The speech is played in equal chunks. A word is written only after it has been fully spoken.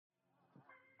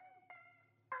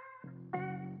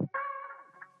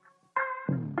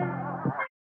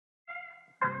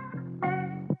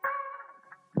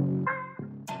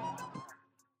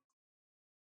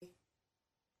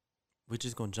We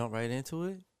just gonna jump right into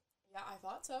it? Yeah, I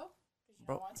thought so. Did you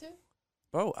Bro. not want to?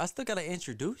 Bro, I still gotta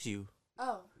introduce you.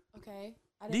 Oh, okay.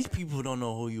 These people don't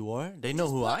know who you are. They know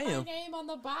who I Put am. my name on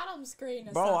the bottom screen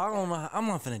or Bro, I something. don't know. I'm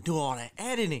not finna do all that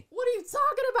editing. What are you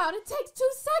talking about? It takes 2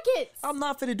 seconds. I'm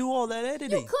not finna do all that You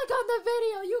editing. click on the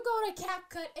video, you go to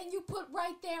CapCut, and you put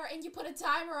right there, and you put a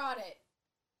timer on it.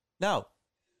 No.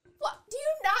 What? Do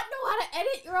you not know how to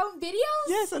edit your own videos?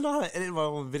 Yes, I know how to edit my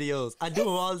own videos. I do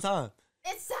them all the time.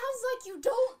 It sounds like you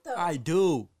don't, though. I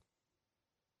do.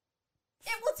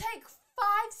 It will take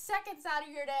 5 seconds out of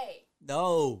your day.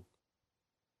 No.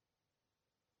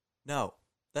 No.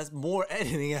 That's more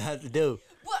editing I have to do.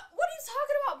 What are you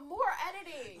talking about? More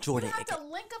editing. Jordan, You have to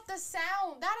link up the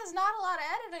sound. That is not a lot of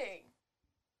editing.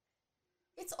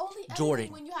 It's only editing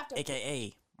Jordan, when you have to.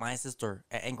 a.k.a. my sister,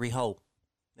 an angry hoe.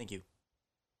 Thank you.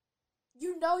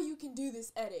 You know you can do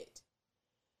this edit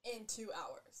in 2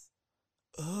 hours.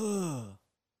 Ugh.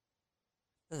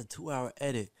 That's a 2-hour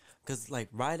edit. Because, like,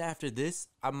 right after this,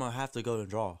 I'm going to have to go to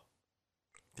draw.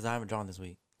 Because I haven't drawn this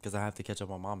week. Because I have to catch up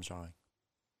on mom's drawing.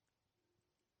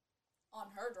 On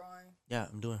her drawing. Yeah,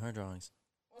 I'm doing her drawings.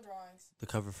 What drawings? The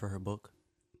cover for her book.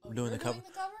 Oh, I'm doing you're the cover.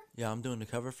 doing the cover? Yeah, I'm doing the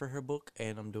cover for her book.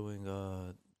 And I'm doing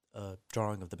a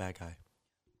drawing of the bad guy.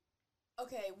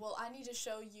 Okay, well, I need to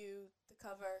show you the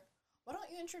cover. Why don't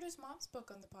you introduce Mom's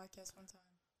book on the podcast one time?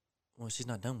 Well, she's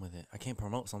not done with it. I can't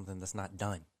promote something that's not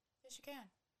done. Yes, you can.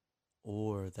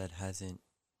 Or that hasn't,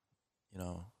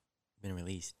 been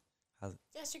released.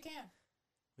 Yes, you can.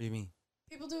 What do you mean?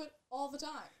 People do it all the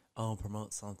time. Oh,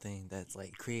 promote something that's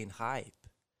like creating hype.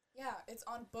 Yeah, it's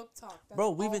on Book Talk. That's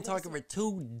Bro, we've all been this talking for is.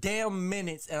 2 damn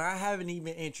minutes and I haven't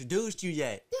even introduced you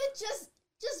yet. Then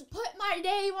just put my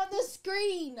name on the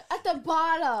screen at the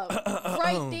bottom.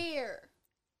 Right there.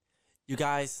 You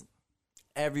guys,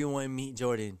 everyone meet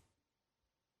Jordan.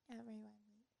 Everyone.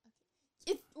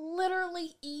 Okay. It's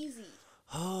literally easy.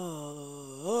 Can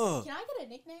I get a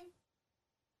nickname?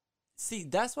 See,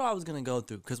 that's what I was going to go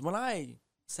through. Because when I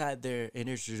sat there and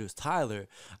introduced Tyler,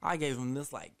 I gave him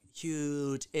this like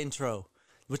huge intro,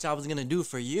 which I was going to do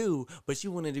for you. But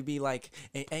you wanted to be like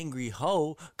an angry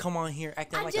hoe. Come on here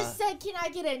acting I like just said, can I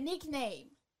get a nickname?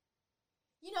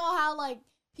 You know how like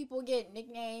people get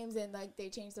nicknames and like they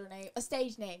change their name? A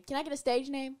stage name. Can I get a stage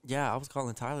name? Yeah, I was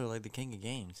calling Tyler like the king of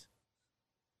games.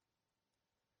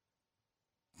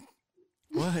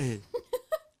 What?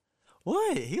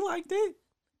 What? He liked it?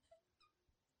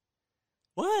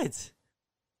 What?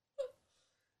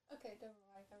 Okay, never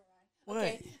mind.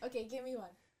 What? Okay, give me one.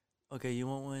 Okay, you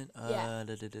want one? Yeah.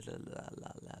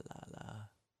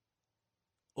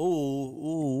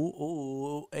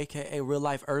 Ooh, aka real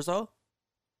life Urzo?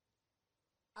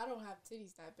 I don't have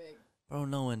titties that big. Bro,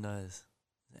 no one does.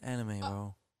 It's anime,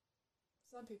 bro.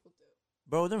 Some people do.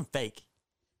 Bro, they're fake.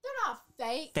 They're not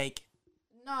fake. Fake.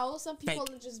 No, some people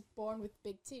Fake. are just born with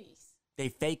big titties. They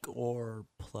fake or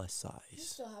plus You size.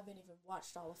 still haven't even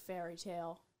watched all of Fairy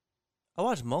Tale. I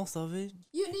watched most of it.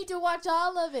 You need to watch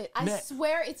all of it. I Man.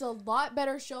 swear it's a lot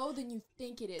better show than you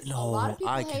think it is. No, a lot of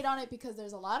people I hate on it because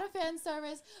there's a lot of fan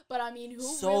service, but I mean, who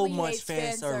So really much hates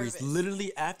fan service.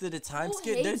 Literally after the time Who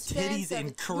skip, their hates fan titties service?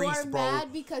 increase, You're bro.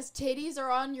 mad because titties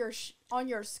are on your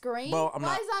screen? Bro, I'm Why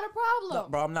not- is that a problem? No,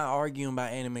 bro, I'm not arguing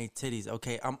about anime titties,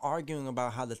 okay? I'm arguing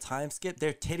about how the time skip,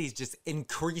 their titties just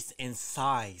increase in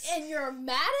size. And you're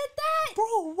mad at that?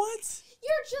 Bro, what?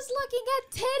 You're just looking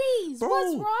at titties. Bro,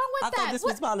 What's wrong with I that? thought this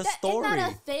was about a Isn't story.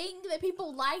 that a thing that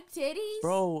people like titties?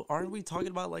 Bro, aren't we talking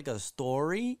about like a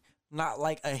story? Not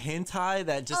like a hentai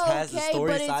that just has the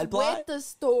story but side it's plot? with the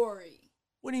story.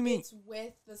 What do you mean? It's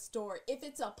with the story. If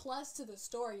it's a plus to the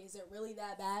story, is it really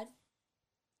that bad?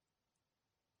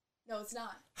 No, it's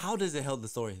not. How does it help the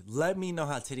story? Let me know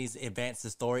how titties advance the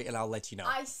story and I'll let you know.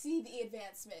 I see the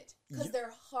advancement because their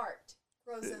heart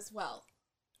grows as well.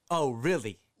 Oh,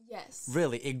 really? Yes.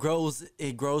 Really? It grows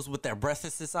with their breast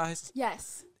size?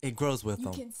 Yes. It grows with You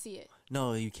them. can see it.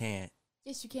 No, you can't.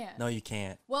 Yes, you can. No, you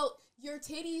can't. Well, your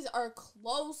titties are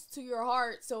close to your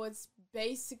heart, so it's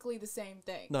basically the same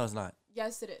thing. No, it's not.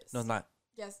 Yes, it is. No, it's not.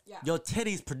 Yes, yeah. Your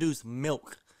titties produce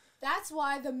milk. That's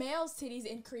why the male's titties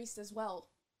increased as well.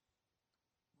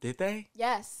 Did they?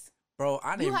 Yes. Bro,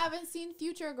 I didn't. You haven't seen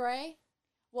Future Gray?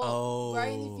 Well,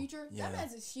 Gray in the Future? yeah. That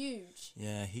man's is huge.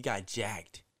 Yeah, he got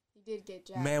jacked. He did get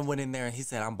jacked. Man went in there and he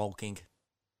said, I'm bulking.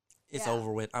 It's Yeah.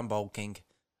 over with. I'm bulking.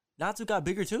 Natsu got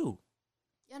bigger too.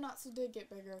 Yeah, Natsu did get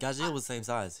bigger. Gajil was the same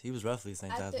size. He was roughly the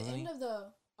same At size, the wasn't end he?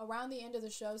 of around the end of the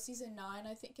show, season 9,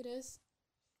 I think it is,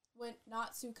 when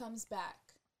Natsu comes back.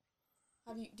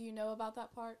 Do you know about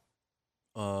that part?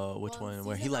 Which Well, one?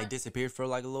 Where he season like 9 disappeared for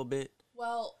like a little bit?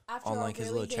 Well, after On, a like, his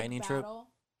really little big training trip? battle,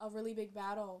 a really big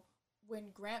battle, when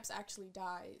Gramps actually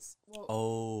dies. Well,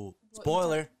 Oh, he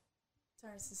spoiler.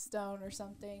 turns to stone or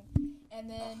something, and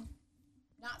then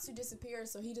Natsu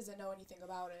disappears, so he doesn't know anything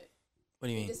about it. What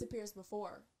do you He mean? disappears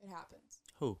before it happens.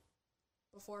 Who?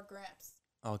 Before Gramps.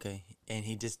 Okay, and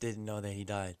he just didn't know that he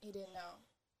died. He didn't know.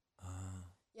 Ah.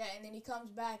 Yeah, and then he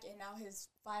comes back, and now his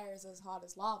fire is as hot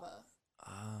as lava.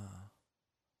 Ah.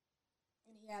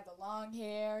 And he had the long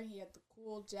hair. He had the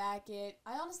cool jacket.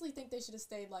 I honestly think they should have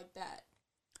stayed like that.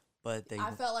 But they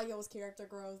I felt like it was character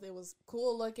growth. It was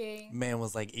cool looking. man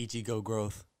was like Ichigo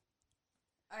growth.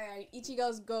 Alright,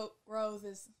 Ichigo's growth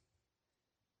is...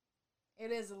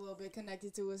 It is a little bit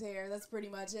connected to his hair. That's pretty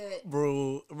much it.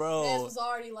 Bro. Man was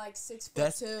already like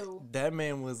 6'2". That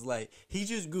man was like, he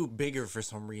just grew bigger for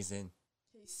some reason.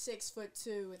 He's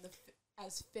 6'2"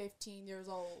 as 15 years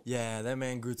old. Yeah, that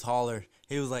man grew taller.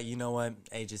 He was like, you know what?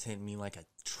 It just hit me like a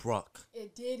truck.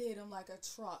 It did hit him like a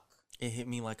truck. It hit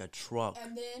me like a truck.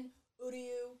 And then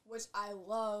Uryu, which I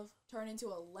love, turned into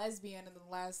a lesbian in the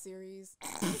last series.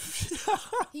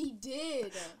 He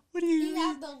did. What do you He mean?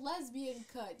 had the lesbian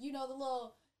cut. You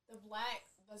know,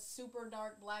 the super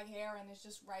dark black hair, and it's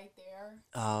just right there.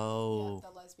 Oh. Yeah,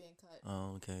 the lesbian cut.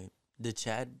 Oh, okay. Did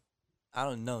Chad? I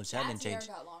don't know. Chad didn't Chad's hair change.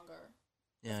 got longer.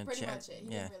 Yeah, That's pretty Chad. much it. He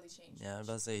Yeah, didn't really change. yeah. I was much.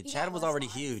 about to say He Chad got was less already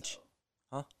lines, huge.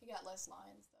 though. Huh? He got less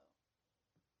lines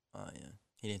though. Oh yeah.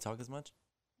 He didn't talk as much.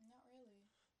 Not really.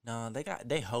 No,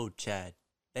 they hoed Chad.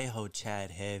 They hoed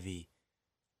Chad heavy.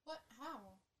 What? How?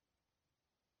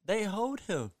 They hoed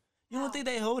him. You How? don't think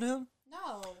they hoed him?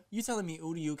 No. You telling me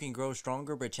Uryu can grow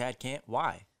stronger, but Chad can't?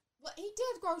 Why? But he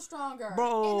did grow stronger.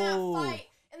 Bro.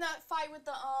 In that fight with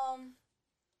the 10th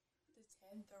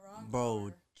wrong.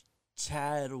 Bro,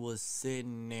 Chad was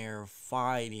sitting there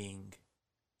fighting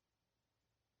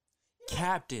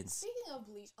captains. Speaking of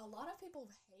Bleach, a lot of people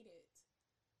hate it.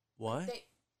 What?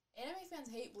 Anime fans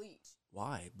hate Bleach.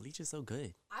 Why? Bleach is so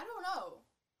good. I don't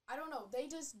know. They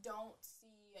just don't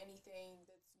see anything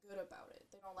that's good about it.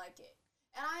 They don't like it.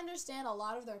 And I understand a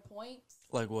lot of their points.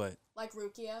 Like what? Like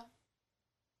Rukia.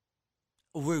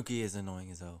 Ruki is annoying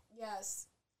as hell. Yes.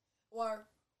 Or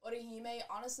Orihime.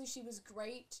 Honestly, she was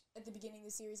great at the beginning of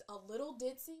the series. A little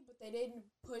ditzy, but they didn't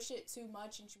push it too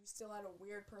much, and she still had a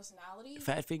weird personality.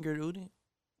 Fat fingered Udi?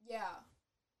 Yeah.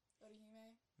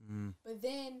 Orihime. Mm. But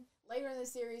then, later in the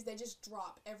series, they just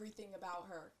drop everything about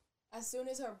her. As soon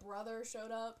as her brother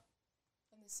showed up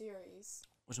in the series.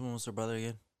 Which one was her brother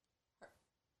again?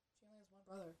 She only has one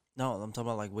brother. No, I'm talking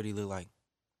about like what he look like.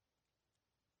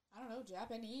 I don't know,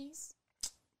 Japanese.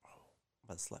 I'm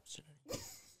about to slap shit out of you.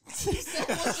 You said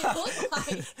what he looked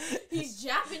like. He's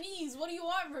Japanese. What do you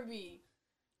want from me?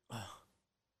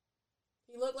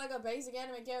 He looked like a basic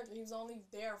anime character. He was only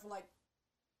there for like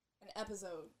an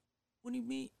episode. What do you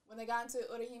mean? When they got into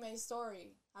Urihime's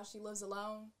story, how she lives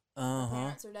alone, her Uh-huh.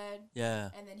 parents are dead, Yeah.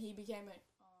 and then he became a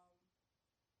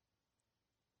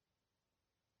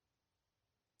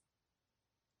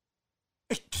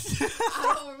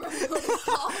I don't remember what it's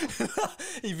called.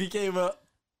 He became a...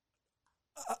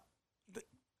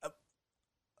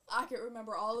 I can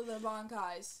remember all of the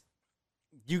bankais.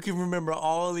 You can remember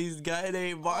all these guy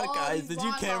named All Bankais, these that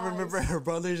you can't Bankais. remember her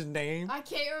brother's name? I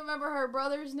can't remember her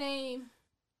brother's name. You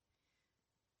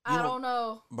I don't- don't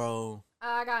know. Bro.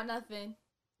 I got nothing.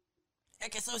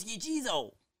 Ekisosuke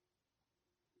Jizo.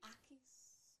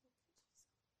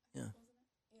 Yeah.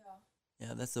 Yeah.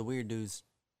 Yeah, that's the weird dudes.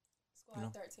 Squad You know?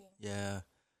 13. Yeah.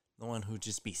 The one who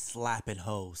just be slapping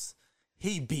hoes.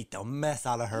 He beat the mess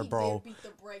out of her, He bro. did beat the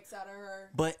brakes out of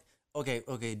her. But, okay,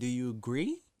 do you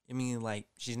agree? I mean, like,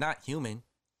 she's not human.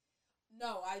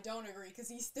 No, I don't agree because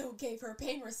he still gave her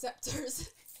pain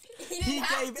receptors. He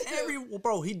gave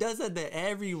bro, he does that to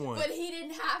everyone. But he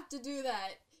didn't have to do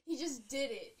that. He just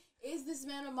did it. Is this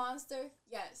man a monster?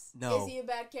 Yes. No. Is he a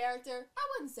bad character? I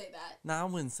wouldn't say that. Nah, I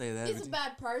wouldn't say that. He's a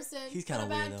bad person. He's but kinda a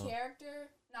bad weird, though. character?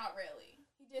 Not really.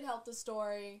 He did help the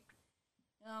story.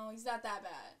 No, he's not that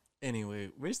bad. Anyway,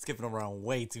 we're skipping around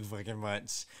way too fucking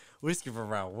much. We're skipping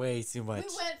around way too much.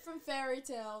 We went from Fairy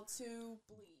Tail to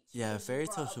Bleach. Yeah, which Fairy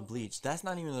brought Tail up to a Bleach. That's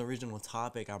not even the original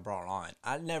topic I brought on.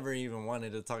 I never even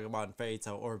wanted to talk about Fairy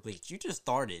Tail or Bleach. You just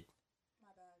started. My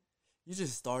bad. You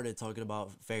just started talking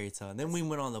about Fairy Tail. And then we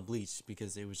went on the Bleach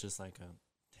because it was just like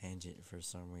a tangent for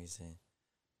some reason.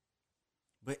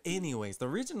 But anyways, the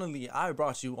originally I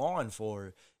brought you on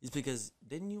for is because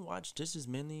didn't you watch just as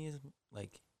many as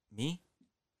like me?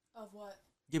 Of what?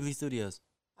 Ghibli Studios.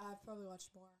 I've probably watched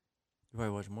more. You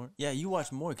probably watched more? Yeah, you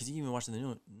watched more because you even watched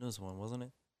the newest one, wasn't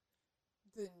it?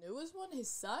 The newest one? His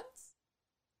sons?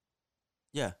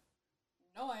 Yeah.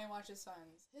 No, I ain't watched his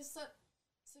sons. His son,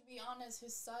 to be honest,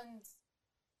 his sons.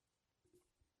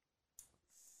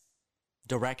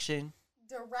 Direction.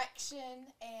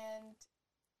 And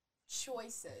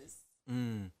choices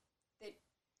Mm. that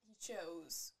he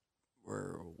chose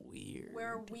Were weird.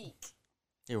 were weak.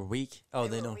 They were weak. Oh, They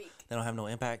they were don't. weak. They don't have no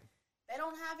impact. They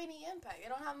don't have any impact. They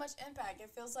don't have much impact.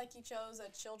 It feels like he chose a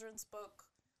children's book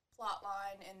plot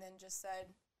line and then just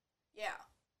said, yeah,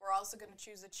 we're also going to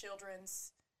choose a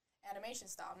children's animation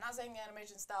style. I'm not saying the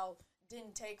animation style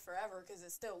didn't take forever because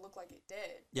it still looked like it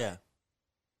did. Yeah.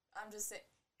 I'm just saying,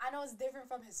 I know it's different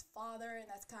from his father and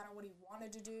that's kind of what he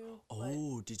wanted to do.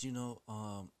 Oh, did you know?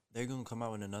 They're gonna come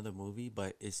out with another movie,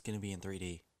 but it's gonna be in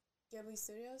 3D. Ghibli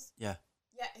Studios? Yeah.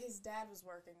 Yeah, his dad was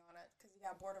working on it because he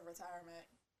got bored of retirement.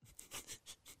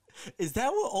 Is that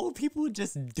what old people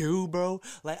just do, bro?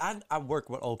 Like, I work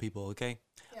with old people, okay?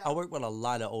 Yeah. I work with a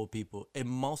lot of old people, and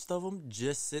most of them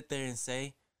just sit there and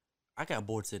say, I got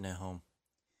bored sitting at home.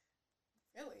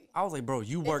 Really? I was like, bro,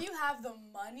 you work. If you have the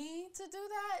money to do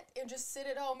that and just sit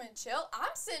at home and chill, I'm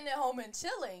sitting at home and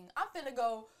chilling. I'm finna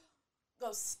go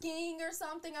skiing or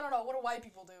something. I don't know. What do white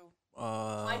people do?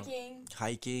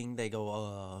 Hiking. They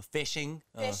go fishing.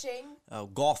 Fishing.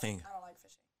 Golfing. I don't like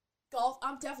fishing. Golf.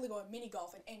 I'm definitely going mini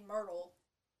golfing in Myrtle.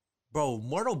 Bro,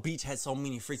 Myrtle Beach has so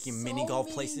many freaking mini golf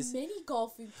places. Mini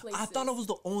golfing places. I thought I was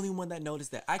the only one that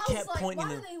noticed that. I kept was like, pointing why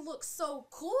them. do they look so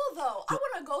cool though? I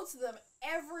want to go to them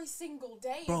every single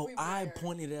day. Bro, everywhere. I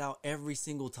pointed it out every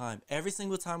single time. Every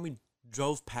single time we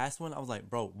drove past one, I was like,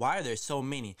 bro, why are there so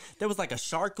many? There was like a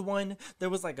shark one. There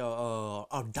was like a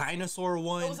dinosaur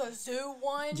one. There was a zoo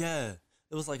one. Yeah.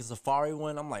 It was like a safari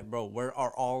one. I'm like, bro, where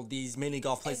are all these mini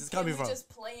golf places coming from? Just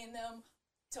playing them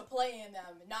to play in them,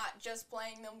 not just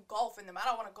playing them, golf in them. I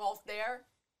don't want to golf there.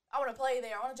 I want to play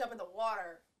there. I want to jump in the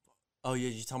water. Oh, yeah,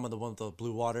 you talking about the one with the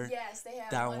blue water? Yes, they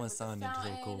had that one one with sounded the so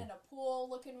fountain cool. and a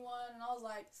pool-looking one, and I was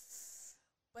like,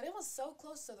 but it was so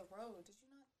close to the road. Did you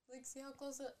not like see how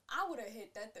close I would have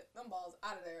hit them balls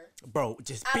out of there. Bro,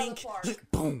 just out bink, of the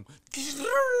park. boom,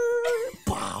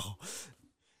 pow.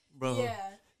 Bro,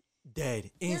 Yeah.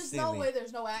 dead instantly. There's no way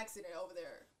there's no accident over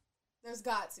there. There's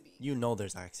got to be. You know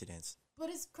there's accidents. But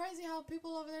it's crazy how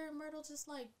people over there in Myrtle just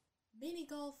like mini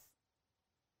golf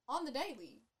on the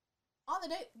daily. On the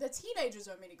day, the teenagers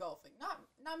are mini golfing. Not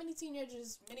many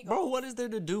teenagers mini golf. Bro, what is there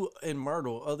to do in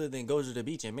Myrtle other than go to the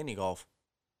beach and mini golf?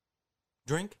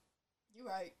 Drink? You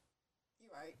right.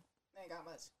 They ain't got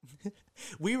much.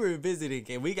 We were visiting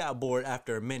and we got bored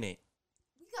after a minute.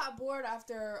 We got bored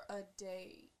after a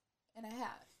day and a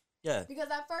half. Yeah. Because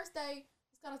that first day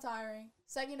was kind of tiring.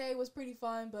 Second day was pretty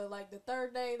fun, but like the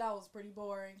third day, that was pretty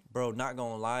boring. Bro, not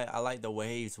gonna lie, I like the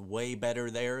waves way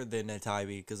better there than at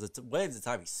Tybee because the waves at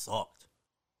Tybee sucked.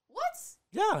 What?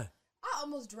 Yeah. I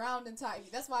almost drowned in Tybee.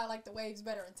 That's why I like the waves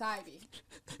better in Tybee.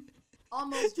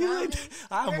 Almost drowning.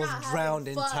 I You're almost not having drowned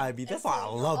in fun Tybee. That's why I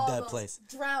until love you're that almost place.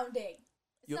 Drowning.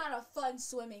 It's You- not a fun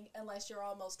swimming unless you're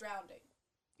almost drowning.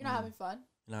 You're not having fun.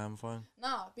 You know having fun?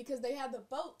 No, because they had the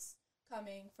boats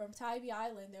coming from Tybee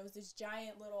Island. There was this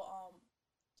giant little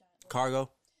Cargo?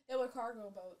 They were cargo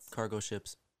boats. Cargo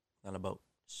ships. Not a boat.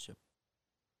 Ship.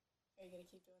 Are you gonna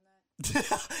keep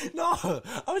doing that? No,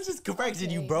 I was just correcting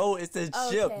you, Okay. bro. It's a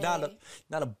ship, Okay.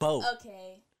 not a boat.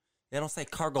 Okay. They don't say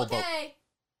cargo boat. Okay.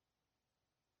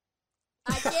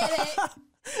 I get it.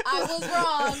 I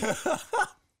was wrong.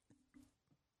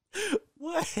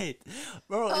 Wait,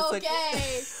 bro. It's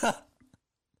Okay.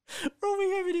 like, bro, we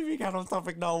haven't even got on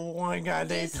topic no one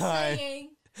goddamn Just time.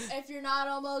 saying, if you're not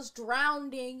almost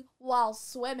drowning while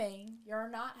swimming, you're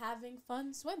not having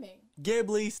fun swimming.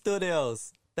 Ghibli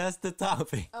Studios. That's the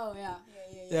topic. Oh yeah.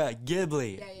 Yeah,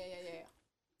 Ghibli. Yeah.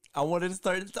 I wanted to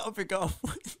start the topic off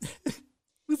with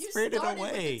You Spirited started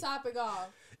Away. with the topic off.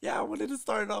 Yeah, I wanted to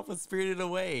start it off with Spirited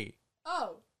Away.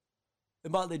 Oh,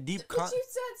 About the deep but you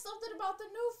said something about the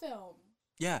new film.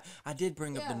 Yeah, I did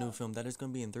bring up the Yeah. new film that is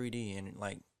going to be in 3D, and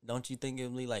like, don't you think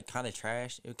it'll be like kind of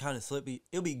trash? It'll kind of slippy.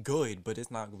 It'll be good, but it's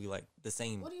not going to be like the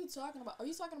same. What are you talking about? Are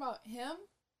you talking about him?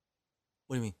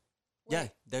 What do you mean? Wait, Yeah,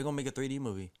 they're going to make a 3D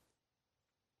movie.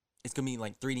 It's going to be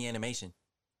like 3D animation.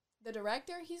 The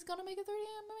director, he's gonna make a 3D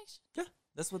animation. Yeah,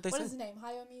 that's what they What said. is his name?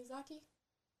 Hayao Miyazaki.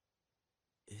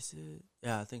 Is it?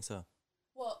 Yeah, I think so.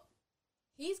 Well,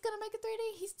 he's gonna make a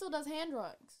 3D. He still does hand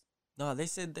drawings. No, they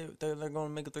said they're going to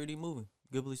make a 3D movie.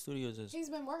 Ghibli Studios is. He's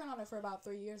been working on it for about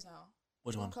 3 years now.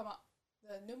 Which It'll one? come out.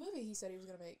 The new movie he said he was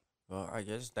gonna make. Well, I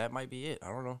guess that might be it. I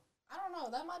don't know. I don't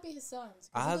know. That might be his son's. 'cause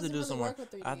I he have to doesn't do really some more. work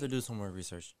with 3D. I have to do some more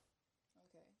research.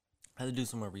 Okay. I had to do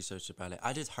some more research about it.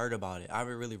 I just heard about it. I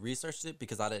haven't really researched it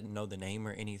because I didn't know the name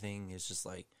or anything. It's just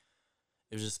like,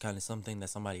 it was just kind of something that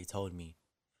somebody told me.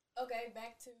 Okay,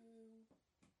 back to. You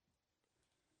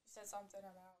said something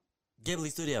about.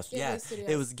 Ghibli Studios. Ghibli Yeah, Studios.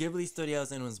 it was Ghibli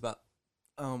Studios, and it was about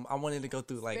I wanted to go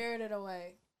through like, Spirited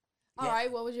Away. Yeah. All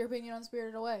right, what was your opinion on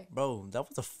Spirited Away? bro,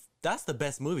 that's the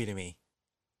best movie to me.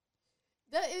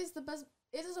 That is the best.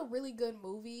 It is a really good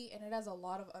movie, and it has a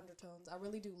lot of undertones. I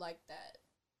really do like that.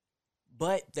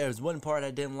 But there's one part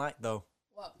I didn't like though.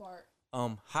 What part?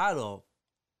 How the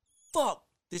fuck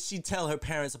did she tell her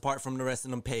parents apart from the rest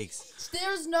of them pigs?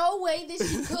 There's no way that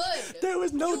she could. There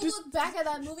was no You look back at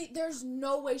that movie, there's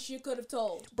no way she could have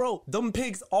told. Bro, them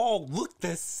pigs all look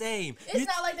the same. It's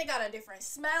not like they got a different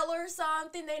smell or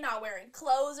something. They not wearing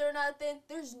clothes or nothing.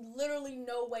 There's literally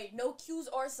no way, no cues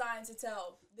or signs to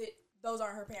tell that those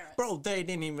aren't her parents. Bro, they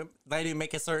didn't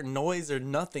make a certain noise or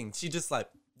nothing. She just like,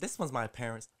 this one's my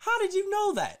parents. How did you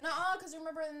know that? Nuh-uh, because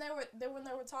remember when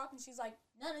they were talking, she's like,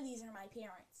 none of these are my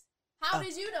parents. How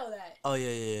did you know that? Oh,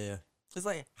 yeah. It's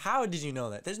like, how did you know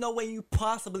that? There's no way you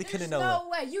possibly could have known that. No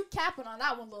way. You capping on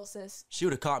that one, little sis. She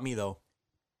would have caught me, though.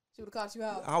 She would have caught you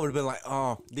out. I would have been like,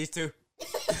 oh, these two.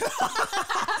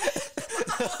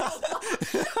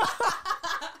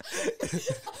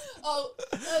 Oh,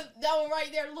 that one right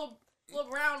there, little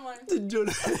brown one. Look,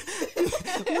 Jordan.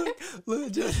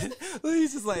 Look,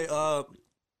 he's just like,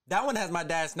 that one has my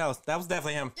dad's nose. That was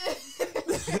definitely him.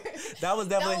 That was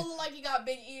definitely. That one look like he got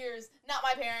big ears. Not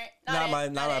my parent. Not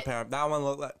my parent. That one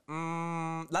looked like.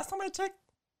 Last time I checked,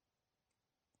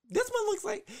 this one looks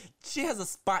like she has a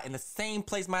spot in the same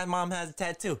place my mom has a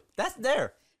tattoo. That's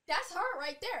there. That's her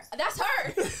right there. That's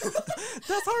her.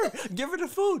 That's her. Give her the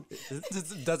food.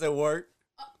 Does it work?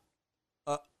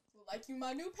 Like you,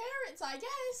 my new parents, I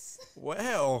guess.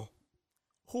 Well,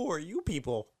 who are you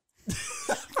people?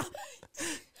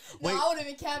 No, I would have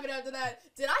been capping after that.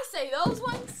 Did I say those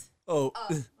ones? Oh.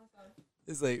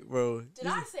 It's like, bro. Did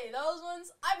I say those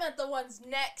ones? I meant the ones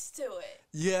next to it.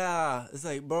 Yeah. It's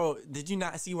like, bro, did you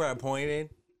not see where I pointed?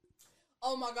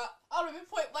 Oh my god. I would have been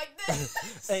pointing like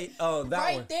this. Hey, oh, that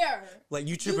right one. there. Like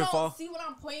you trip You and don't fall? see what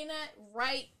I'm pointing at?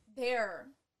 Right there.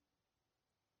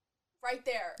 Right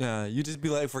there. Yeah, you just be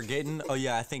like forgetting. Oh,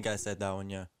 yeah, I think I said that one,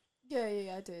 yeah.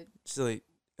 Yeah, I did. So, like,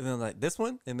 and then, like, this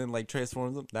one, and then, like,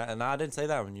 transforms them. And I didn't say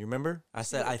that one. You remember? I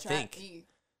said, I think. Me.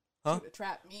 Huh? She would have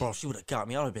trapped me. Bro, she would have got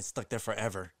me. I would have been stuck there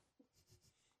forever.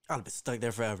 I would have been stuck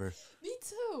there forever. Me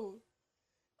too.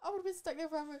 I would have been stuck there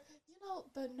forever. You know,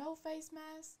 the no-face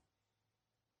mask?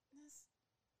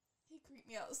 He creeped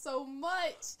me out so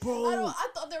much. Bro. I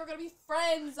thought they were going to be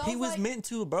friends. He was meant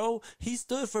to, bro. He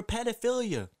stood for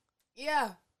pedophilia.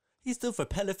 Yeah. He stood for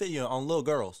pedophilia on little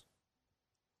girls.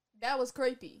 That was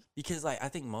creepy. Because, like, I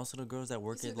think most of the girls that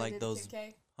work at, like, those...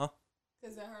 Huh?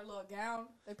 Because in her little gown,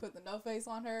 they put the no-face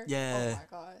on her. Yeah. Oh, my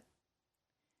God.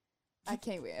 I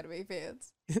can't with anime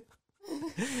fans.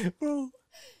 Bro.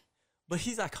 But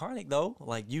he's iconic, though.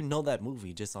 Like, you know that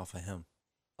movie just off of him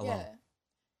alone. Yeah.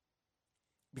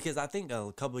 Because I think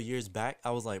a couple of years back,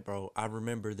 I was like, bro, I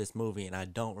remember this movie, and I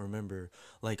don't remember,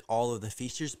 like, all of the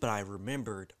features, but I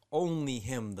remembered only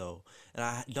him, though. And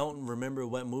I don't remember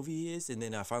what movie he is, and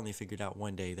then I finally figured out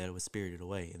one day that it was Spirited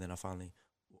Away, and then I finally...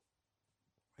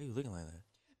 Why are you looking like that?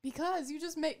 Because you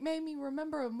just made me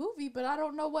remember a movie, but I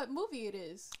don't know what movie it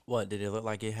is. What, did it look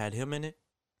like it had him in it?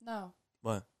 No.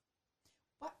 What?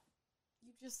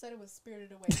 You just said it was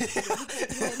Spirited Away. Did it look like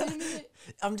it had him in it?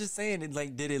 I'm just saying, it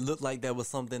like, did it look like that was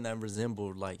something that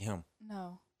resembled, like, him?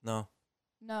 No. No?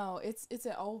 No, it's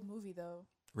an old movie, though.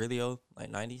 Really old?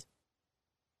 Like 90s?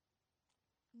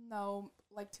 No,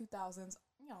 like 2000s.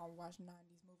 You don't watch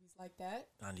 90s movies like that.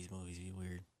 90s movies be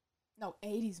weird. No,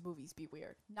 80s movies be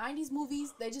weird. 90s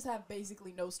movies, they just have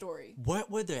basically no story. What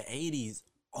were the 80s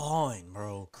on,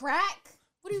 bro? Crack?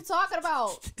 What are you talking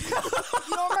about?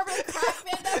 You don't remember the crack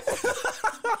pandemic?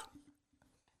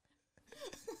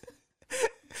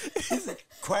 Is it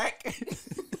crack?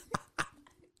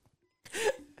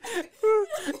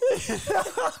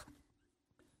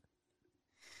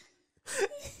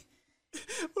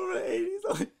 What were the 80s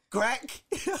on? Crack?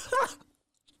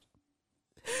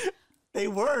 They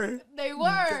were. They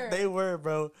were. They were,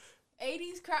 bro.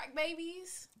 80s crack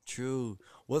babies? True.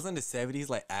 Wasn't the 70s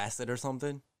like acid or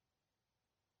something?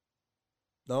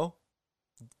 No?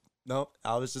 No,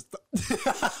 I was just...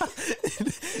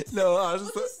 No, I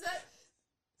was just...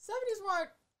 70s weren't...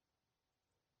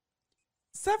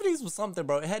 70s was something,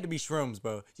 bro. It had to be shrooms,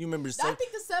 bro. You remember... I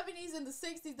think the 70s and the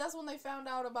 60s, that's when they found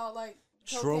out about, like,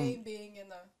 cocaine being in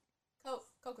the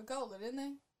Coca-Cola, didn't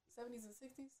they? 70s and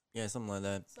 60s? Yeah, something like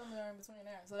that. Somewhere in between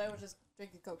there. So they were just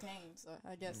drinking cocaine, so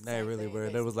I guess... They really were.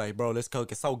 They was like, bro, this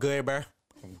Coke is so good, bro.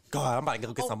 God, I'm about to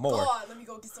go get some more. God, let me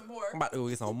go get some more. I'm about to go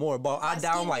get some more, bro. I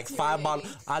down like 5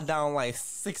 bottles. I down like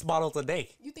 6 bottles a day.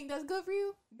 You think that's good for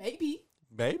you? Maybe.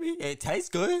 Baby, it tastes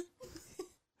good.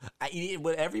 I eat it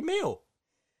with every meal.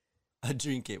 I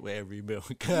drink it with every milk.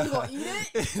 You gonna eat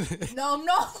it? No.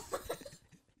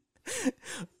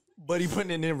 But he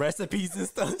putting it in recipes and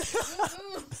stuff.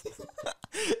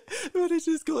 But it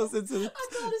just goes into the... I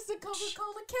thought it's a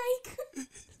Coca-Cola cake.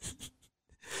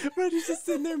 But he's just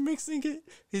sitting there mixing it.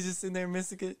 He's just sitting there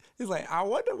mixing it. He's like, I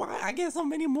wonder why I get so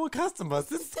many more customers.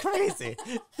 This is crazy.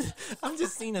 I'm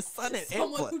just seeing a sudden Someone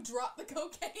influx. who dropped the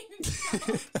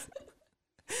cocaine.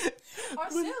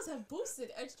 Our sales have boosted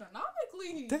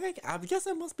astronomically. Dang, I guess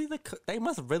it must be they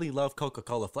must really love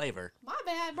Coca-Cola flavor. My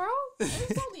bad, bro.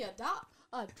 It's only a drop.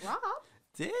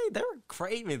 Dang, they were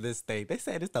craving this thing. They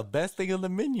said it's the best thing on the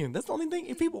menu. That's the only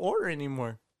thing people order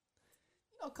anymore.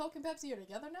 You know, Coke and Pepsi are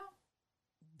together now.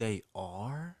 They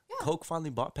are? Yeah. Coke finally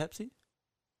bought Pepsi?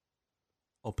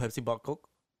 Oh, Pepsi bought Coke?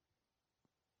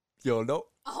 You don't know?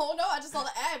 Oh no, I just saw the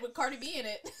ad with Cardi B in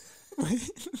it.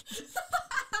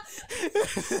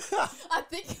 I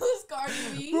think it was Cardi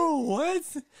B. Bro, what?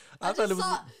 I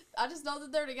just know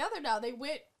that they're together now. They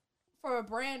went for a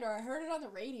brand, or I heard it on the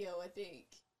radio, I think.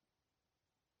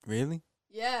 Really?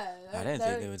 Yeah. I didn't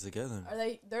think they were together.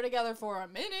 They're together for a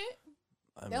minute.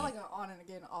 I They're mean, like an on and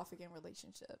again, off again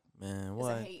relationship. man,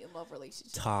 what? It's a hate and love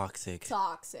relationship. Toxic.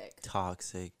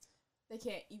 Toxic. They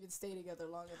can't even stay together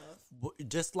long enough.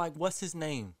 Just like, what's his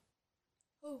name?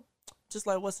 Who? Just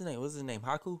like, what's his name? What's his name?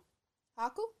 Haku?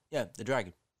 Haku? Yeah, the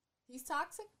dragon. He's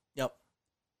toxic? Yep.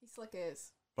 He slick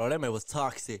as. Bro, that man was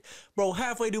toxic. Bro,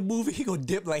 halfway through the movie, he gonna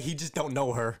dip like he just don't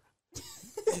know her.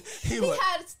 He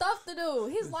had stuff to do.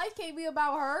 His life can't be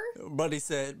about her. But he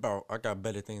said, bro, I got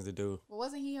better things to do. Well,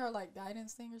 wasn't he her like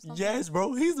guidance thing or something? Yes,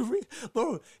 bro. He's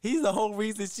the whole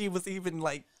reason she was even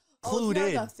like clued you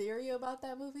in. heard the theory about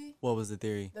that movie? What was the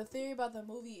theory? The theory about the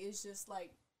movie is just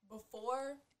like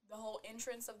before the whole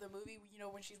entrance of the movie, you know,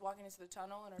 when she's walking into the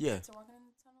tunnel and her parents are walking into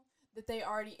the tunnel, that they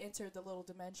already entered the little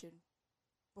dimension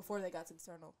before they got to the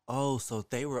tunnel. Oh, so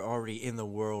they were already in the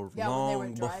world when they were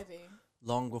driving.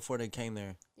 Long before they came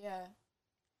there. Yeah.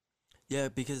 Yeah,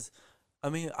 because I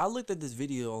mean, I looked at this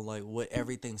video on like what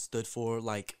everything stood for,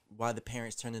 like why the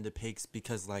parents turned into pigs,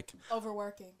 because like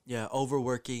overworking. Yeah,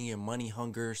 overworking and money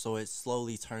hunger, so it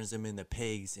slowly turns them into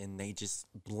pigs and they just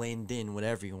blend in with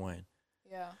everyone.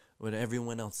 Yeah. With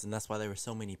everyone else, and that's why there were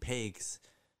so many pigs.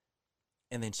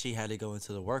 And then she had to go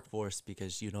into the workforce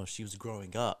because, you know, she was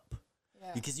growing up.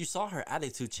 Yeah. Because you saw her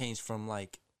attitude change from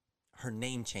like her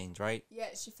name change, right? Yeah,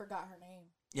 she forgot her name.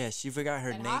 Yeah, she forgot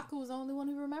her name. And Haku was the only one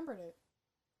who remembered it.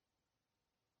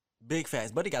 Big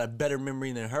facts. Buddy got a better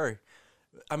memory than her.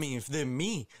 I mean, than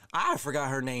me. I forgot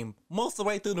her name most of the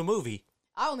way through the movie.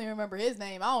 I only remember his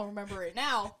name. I don't remember it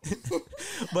now.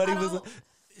 But it was...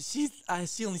 she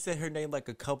only said her name like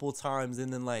a couple times,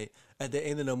 and then like at the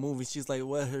end of the movie, she's like,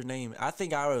 "What's her name?" I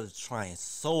think I was trying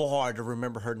so hard to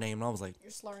remember her name, and I was like,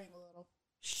 "You're slurring a little."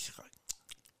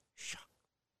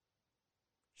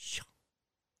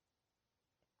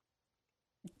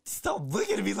 Stop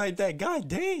looking at me like that, god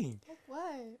dang!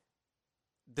 What?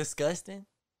 Disgusting.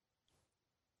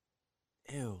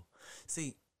 Ew.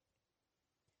 See,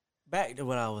 back to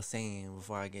what I was saying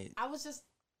before I was just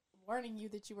warning you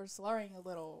that you were slurring a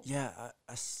little. Yeah,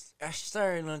 I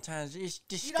slur sometimes. It's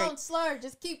just you don't slur.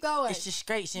 Just keep going. It's just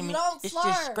scratching me. Don't it's slur.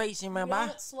 just scratching my body.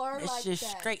 Don't slur it's like just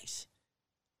that. Scrates.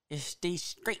 It's these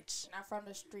scrates. You're not from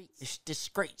the streets. It's the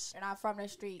scrates. You're not from the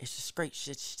streets. It's the scrates.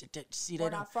 See We're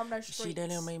that? not from the streets. See that?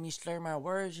 Don't make me slur my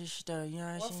words. It's you know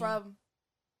what I'm saying? We're from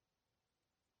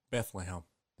Bethlehem.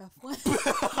 Bethlehem.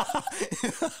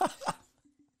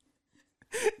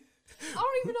 I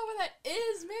don't even know where that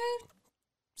is, man.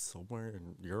 Somewhere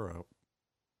in Europe.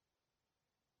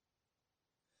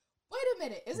 Wait a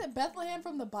minute. Isn't Bethlehem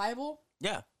from the Bible?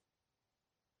 Yeah.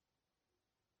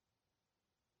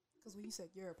 Because when you said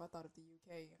Europe, I thought of the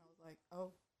UK, and I was like,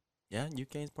 oh. Yeah,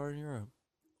 UK is part of Europe.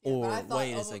 Yeah, or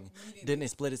wait a second. Didn't it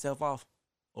split itself off?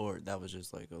 Or that was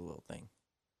just like a little thing?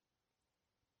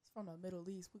 It's from the Middle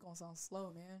East. We're going to sound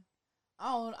slow, man.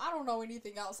 I don't know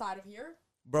anything outside of here.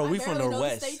 Bro, we from the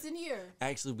West. States in here.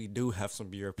 Actually, we do have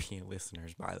some European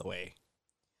listeners, by the way.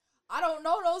 I don't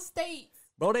know those states.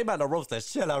 Bro, they about to roast the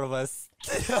shit out of us.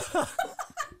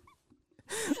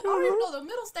 I don't even know the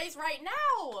middle states right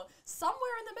now.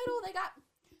 Somewhere in the middle, they got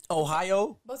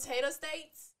Ohio. Potato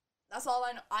states. That's all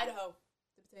I know. Idaho,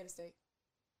 the potato state.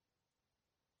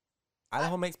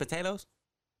 Idaho makes potatoes?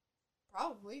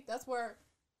 Probably. That's where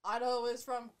Idaho is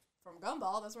from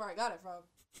Gumball. That's where I got it from.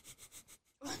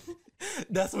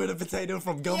 That's where the potato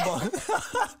from Gumball.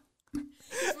 Yeah.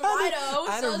 From Idaho.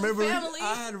 I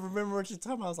had to remember what you're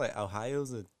talking about. I was like,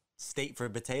 Ohio's a state for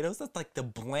potatoes? That's like the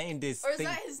blandest Or is thing.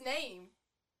 that his name?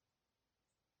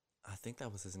 I think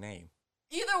that was his name.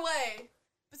 Either way,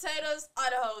 potatoes,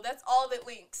 Idaho. That's all that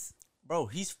links. Bro,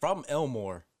 he's from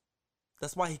Elmore.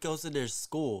 That's why he goes to their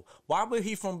school. Why would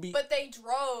he from be? But they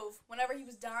drove. Whenever he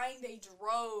was dying, they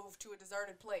drove to a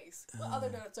deserted place. What other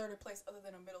deserted place other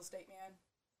than a middle state, man?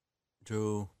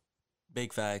 True.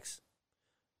 Big facts.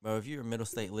 Bro, if you're a middle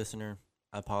state listener,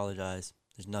 I apologize.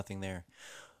 There's nothing there.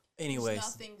 Anyways.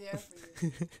 There's nothing there for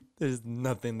you. There's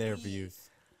nothing there for you.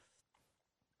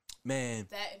 Man.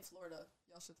 That in Florida,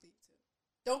 y'all should leave too.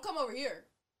 Don't come over here,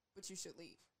 but you should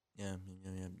leave. Yeah.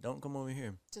 Don't come over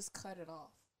here. Just cut it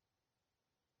off.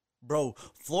 Bro,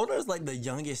 Florida is like the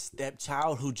youngest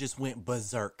stepchild who just went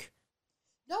berserk.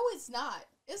 No, it's not.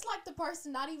 It's like the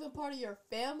person not even part of your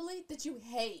family that you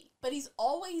hate, but he's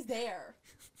always there.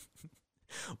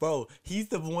 Bro, he's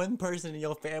the one person in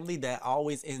your family that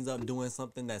always ends up doing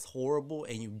something that's horrible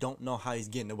and you don't know how he's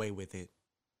getting away with it.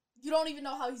 You don't even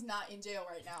know how he's not in jail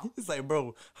right now. It's like,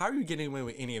 bro, how are you getting away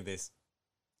with any of this?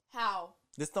 How?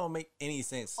 This don't make any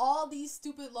sense. All these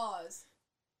stupid laws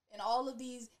and all of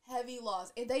these heavy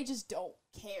laws, and they just don't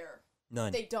care.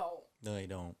 None. They don't. No, they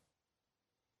don't.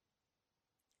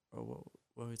 Bro,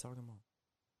 what are we talking about?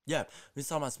 Yeah, we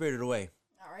talking about Spirited Away.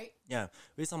 All right. Yeah,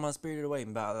 we talking about Spirited Away,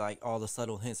 about like all the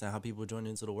subtle hints and how people join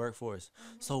into the workforce.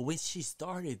 Mm-hmm. So when she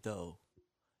started though,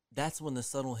 that's when the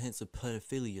subtle hints of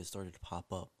pedophilia started to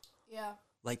pop up. Yeah.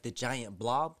 Like the giant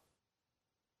blob.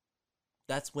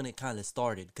 That's when it kind of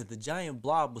started, because the giant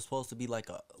blob was supposed to be like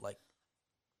a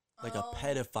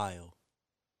pedophile.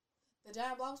 The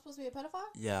giant blob was supposed to be a pedophile?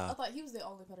 Yeah. I thought he was the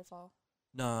only pedophile.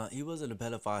 Nah, he wasn't a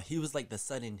pedophile. He was like the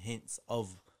sudden hints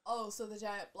of. Oh, so the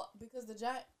giant blob, because the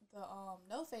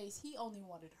No Face, he only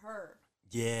wanted her.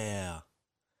 Yeah.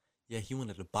 Yeah, he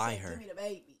wanted to buy her. Give me the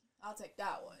baby. I'll take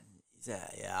that one. Yeah.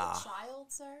 The child,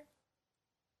 sir?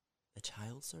 The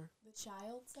child, sir? The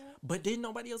child, sir? But didn't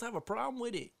nobody else have a problem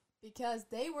with it? Because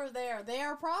they were there. They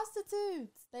are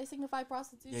prostitutes. They signify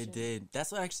prostitution. They did.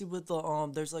 That's what actually with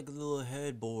the there's like a little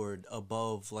headboard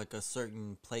above like a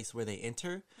certain place where they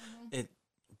enter. Mm-hmm. It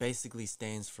basically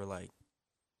stands for like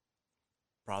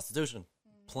prostitution,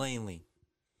 plainly.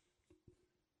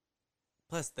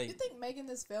 Plus they. You think making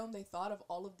this film they thought of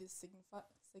all of these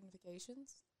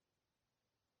significations?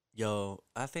 Yo,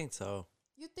 I think so.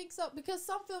 You think so? Because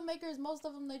some filmmakers, most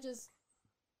of them, they just.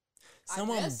 Some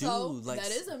of them do. So. Like,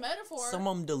 that is a metaphor. Some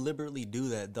of them deliberately do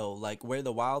that though. Like Where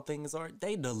the Wild Things Are,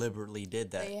 they deliberately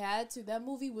did that. They had to. That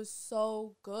movie was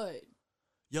so good.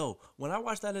 Yo, when I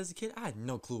watched that as a kid, I had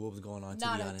no clue what was going on, to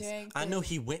Not be a honest. dang thing. I knew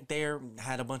he went there,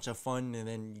 had a bunch of fun, and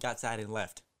then got sad and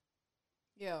left.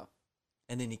 Yeah.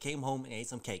 And then he came home and ate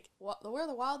some cake. Where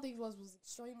the Wild Things was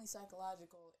extremely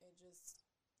psychological.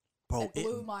 Bro, it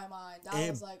blew my mind. I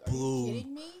was like, are you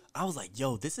kidding me? I was like,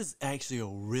 yo, this is actually a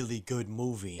really good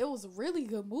movie. It was a really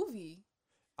good movie.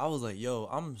 I was like, yo,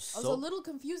 I was a little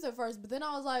confused at first, but then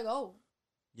I was like, oh.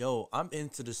 Yo, I'm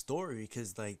into the story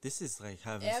because, like, this is, like,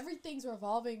 having... Everything's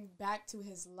revolving back to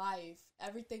his life.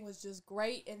 Everything was just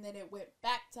great, and then it went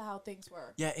back to how things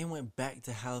were. Yeah, it went back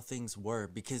to how things were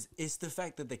because it's the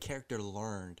fact that the character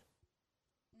learned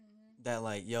that,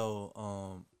 like,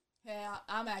 yo, hey,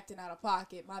 I'm acting out of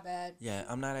pocket. My bad. Yeah,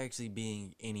 I'm not actually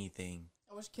being anything.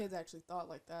 I wish kids actually thought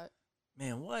like that.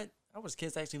 Man, what? I wish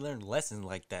kids actually learned lessons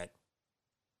like that.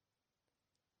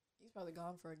 He's probably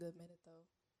gone for a good minute, though.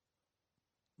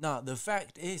 No, the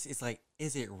fact is, it's like,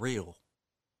 is it real?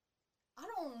 I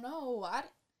don't know.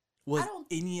 Was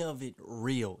any of it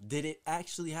real? Did it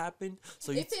actually happen?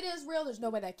 So if it is real, there's no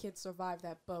way that kid survived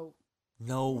that boat.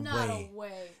 Not a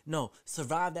way. No,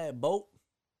 survive that boat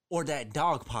or that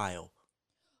dog pile.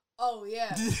 Oh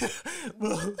yeah.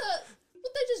 What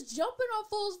they just jumping on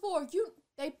fools for?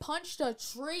 They punched a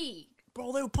tree.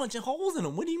 Bro, they were punching holes in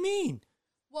them. What do you mean?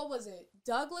 What was it?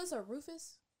 Douglas or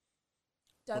Rufus?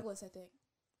 Douglas, I think.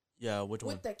 Yeah, which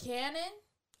one? With the cannon?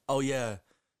 Oh yeah.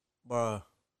 Bruh.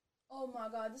 Oh my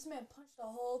god, this man punched a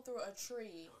hole through a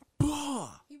tree. Bruh.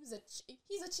 He's a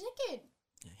chicken.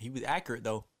 He was accurate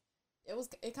though.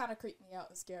 It kind of creeped me out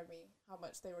and scared me how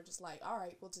much they were just like, all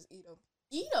right, we'll just eat him.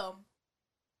 Eat him.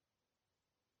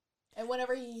 And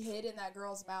whenever he hid in that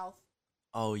girl's mouth.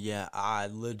 Oh yeah, I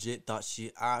legit thought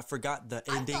I forgot the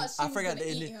ending. I forgot the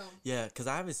ending. Yeah, because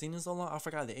I haven't seen it so long. I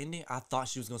forgot the ending. I thought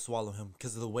she was gonna swallow him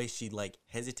because of the way she like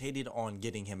hesitated on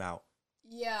getting him out.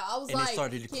 Yeah, I was and like, it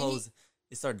started to close.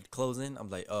 It started closing. I'm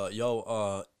like,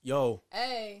 yo.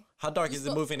 Hey. How dark is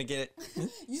the movie to get?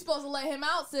 You supposed to let him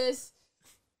out, sis.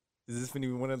 Is this gonna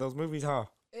be one of those movies, huh?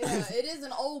 Yeah, it is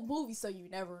an old movie, so you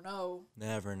never know.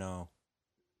 Never know.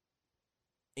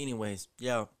 Anyways,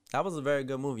 yeah, that was a very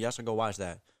good movie. Y'all should go watch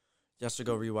that. Y'all should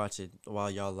go rewatch it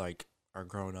while y'all like are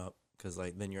grown up, because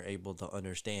like then you're able to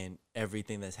understand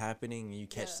everything that's happening and you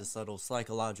catch the subtle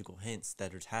psychological hints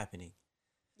that are happening.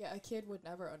 Yeah, a kid would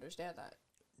never understand that.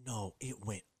 No, it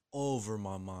went over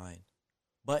my mind.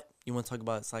 But you want to talk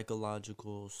about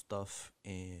psychological stuff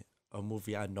in a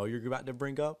movie I know you're about to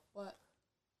bring up? What?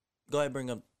 Go ahead and bring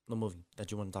up the movie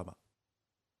that you want to talk about.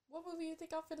 What movie you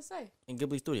think I'm finna say? In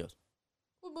Ghibli Studios.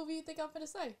 What movie you think I'm finna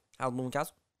say? Howl's Moving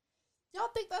Castle? Y'all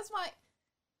think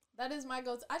that is my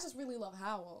go-to? I just really love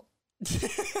Howl.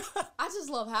 I just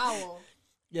love Howl.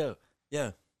 Yeah. You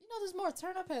know, there's more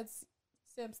turnip heads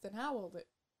Simps than Howl, but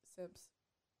Simps.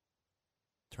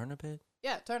 Turnip head?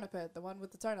 Yeah, turnip head, the one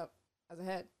with the turnip as a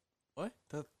head. What?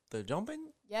 The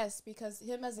jumping? Yes, because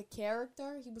him as a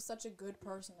character, he was such a good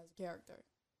person as a character.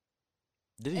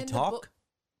 Did he In the talk?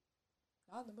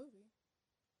 Not in the movie.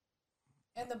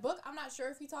 In the book, I'm not sure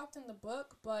if he talked in the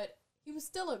book, but he was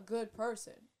still a good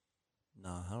person.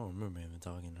 Nah, I don't remember him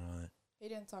talking or not. He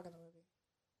didn't talk in the movie.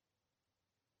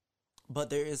 But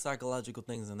there is psychological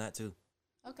things in that too.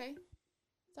 Okay.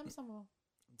 Tell me some more.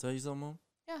 Tell you something?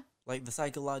 Yeah. Like the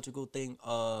psychological thing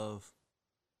of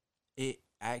it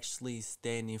actually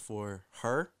standing for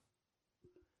her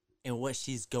and what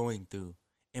she's going through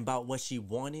and about what she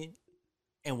wanted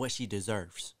and what she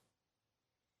deserves.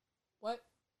 What?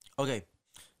 Okay.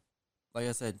 Like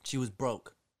I said, she was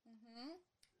broke. Mm-hmm.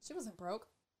 She wasn't broke.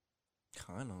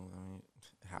 Kind of. I mean,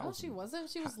 how? No, she wasn't.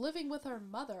 She was living with her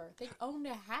mother. They owned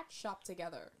a hat shop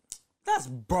together. That's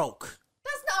broke.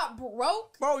 That's not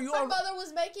broke. Bro, you her are... mother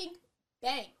was making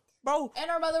bank. Bro. And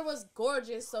her mother was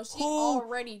gorgeous, so she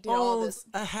already did all this.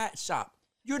 A hat shop.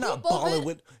 You're not People balling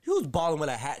with... Who's balling with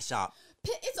a hat shop?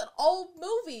 It's an old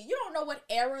movie. You don't know what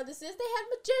era this is. They had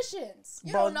magicians.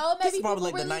 You Bro, don't know. Maybe people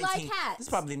like really like hats. This is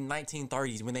probably the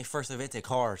 1930s when they first invented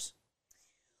cars.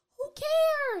 Who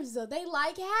cares? They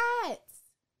like hats.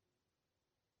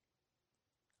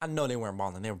 I know they weren't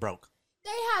balling. They were broke.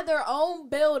 They had their own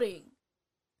building.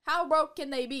 How broke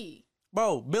can they be?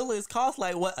 Bro, buildings cost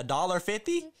like what,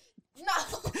 $1.50? No.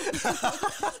 That's not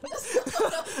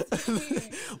what I'm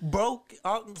saying. Broke?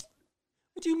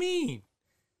 What do you mean?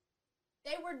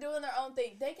 They were doing their own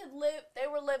thing. They could live. They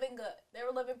were living good. They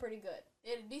were living pretty good.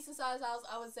 In a decent sized house,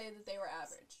 I would say that they were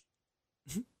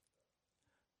average.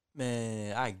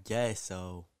 Man, I guess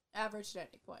so. Average at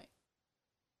any point.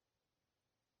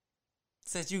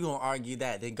 Since you're going to argue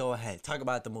that, then go ahead. Talk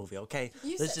about the movie, okay?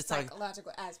 Let's just talk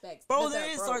psychological aspects. Bro, there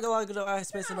is psychological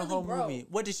aspects in the really whole broke. movie.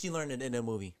 What did she learn in the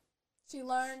movie? She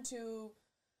learned to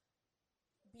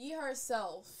be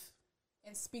herself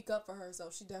and speak up for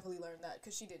herself. She definitely learned that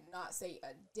because she did not say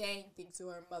a dang thing to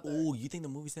her mother. Oh, you think the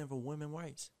movie stand for women's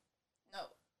rights? No.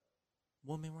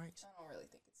 Women's rights? I don't really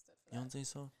think it stood for that. You don't think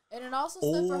so? And it also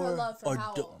stood for her love for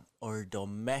Howl. Or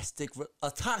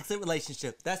a toxic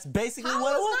relationship. That's basically Howl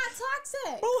what it was. was not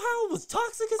toxic. Bro, Howl was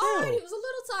toxic as hell. Alright, he was a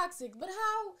little toxic, but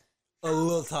A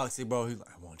little toxic, bro. He's like,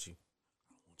 I want you.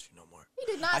 I don't want you no more. He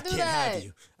did not do that. I can't have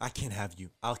you. I can't have you.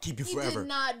 I'll keep you forever. He did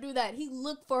not do that. He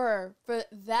looked for her for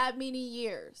that many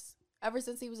years. Ever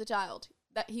since he was a child.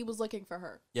 That he was looking for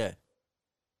her. Yeah.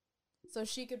 So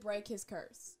she could break his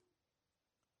curse.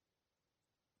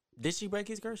 Did she break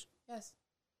his curse? Yes.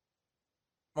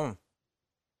 God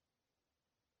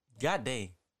dang.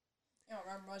 You don't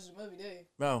remember much of the movie, do you?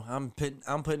 Bro, I'm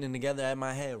putting it together in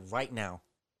my head right now.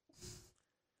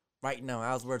 Right now,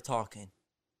 as we're talking.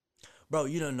 Bro,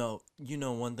 you don't know. You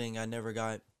know one thing I never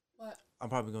got? What? I'm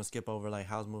probably going to skip over like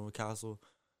Howl's Moving Castle.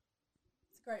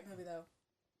 It's a great movie, though.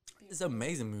 It's an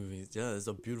amazing movie. Yeah, it's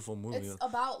a beautiful movie. It's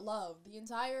about love. The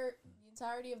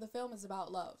entirety of the film is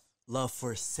about love. Love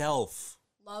for self.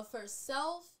 Love for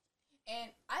self.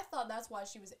 And I thought that's why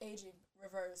she was aging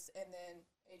reverse and then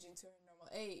aging to her normal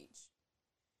age.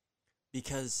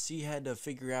 Because she had to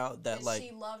figure out that, and like...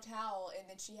 she loved Howl, and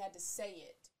then she had to say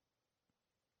it.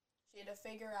 She had to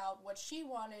figure out what she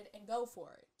wanted and go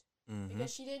for it. Mm-hmm.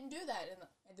 Because she didn't do that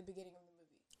in the beginning of the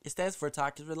movie. It stands for a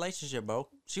toxic relationship, bro.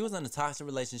 She was in a toxic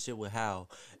relationship with Hal.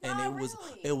 And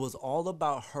it was all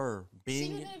about her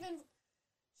being...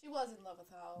 She was in love with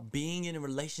Howl. Being in a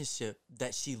relationship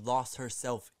that she lost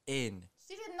herself in.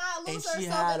 She did not lose herself. And she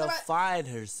had to find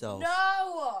herself.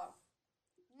 No.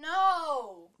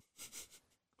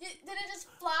 Did it just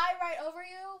fly right over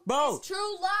you? Bro. It's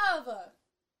true love.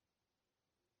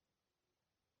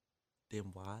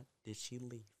 Then why did she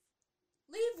leave?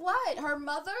 Leave what? Her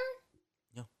mother?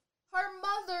 Yeah. Her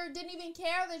mother didn't even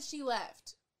care that she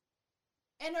left.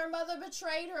 And her mother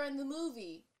betrayed her in the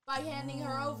movie by handing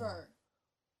her over.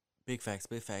 Big facts,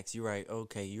 big facts. You're right.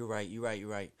 Okay, you're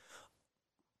right.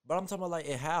 But I'm talking about like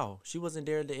how? She wasn't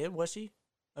there in the end, was she?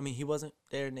 I mean, he wasn't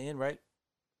there in the end, right?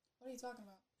 What are you talking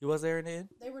about? He was there in the end?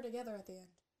 They were together at the end.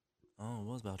 Oh, it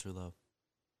was about true love.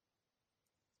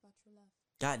 It's about true love.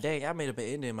 God dang, I made up an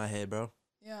ending in my head, bro.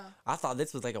 Yeah. I thought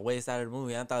this was like a waste out of the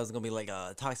movie. I thought it was gonna be like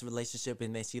a toxic relationship,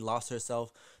 and then she lost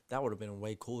herself. That would have been a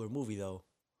way cooler movie though.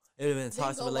 It would have been a Then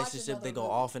toxic go watch relationship. They another go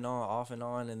movie. off and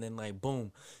on, and then like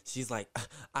boom, she's like,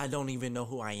 I don't even know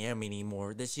who I am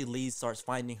anymore. Then she leaves, starts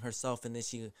finding herself, and then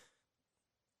she,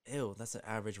 ew, that's an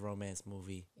average romance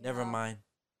movie. Never Yeah. mind.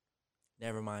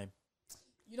 Never mind.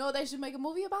 You know what they should make a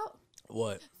movie about?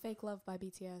 What? Fake Love by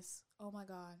BTS. Oh my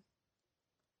god.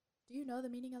 Do you know the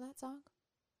meaning of that song?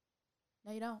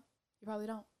 No, you don't. You probably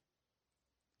don't.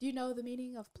 Do you know the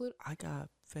meaning of Pluto? I got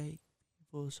fake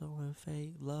people showing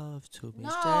fake love to me. No,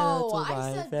 Straight up to I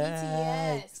my said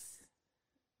face.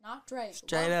 BTS. Not Drake.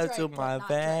 Straight Love up Drake, to but my not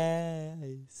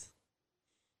Drake. face.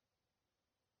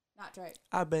 Not Drake.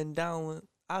 I've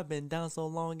been down so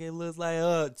long it looks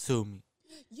like to me.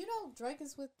 You know Drake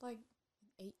is with like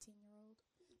an 18-year-old.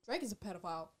 Drake is a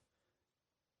pedophile.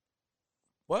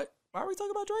 What? Why are we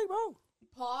talking about Drake, bro?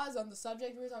 Pause on the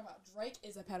subject we were talking about. Drake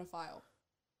is a pedophile.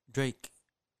 Drake.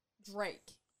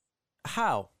 Drake.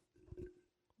 How?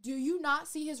 Do you not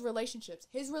see his relationships?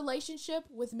 His relationship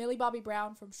with Millie Bobby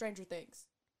Brown from Stranger Things.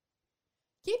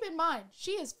 Keep in mind,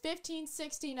 she is 15,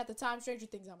 16 at the time Stranger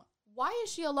Things came out. Why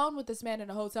is she alone with this man in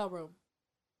a hotel room?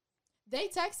 They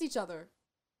text each other.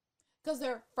 Because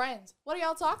they're friends. What do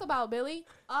y'all talk about, Billy?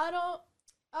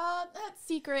 That's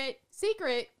secret.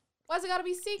 Secret? Why's it gotta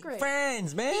be secret?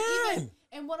 Friends, man. Even,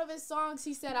 in one of his songs,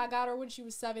 he said, I got her when she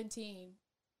was 17.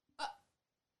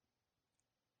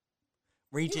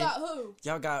 Reaching. You got who?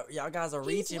 Y'all guys are He's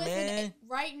reaching, with man.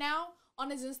 right now on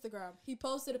his Instagram. He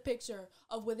posted a picture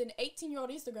of with an 18-year-old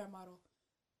Instagram model.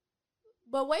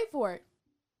 But wait for it.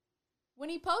 When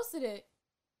he posted it,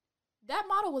 that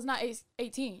model was not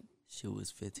 18. She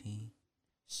was 15.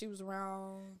 She was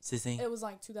around 16. It was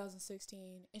like 2016,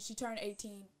 and she turned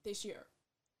 18 this year.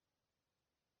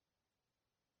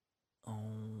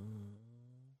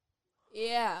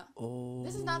 Yeah. Oh.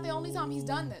 This is not the only time he's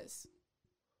done this.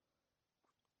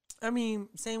 I mean,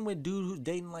 same with dude who's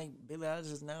dating like Billie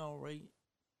Eilish now, right?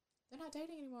 They're not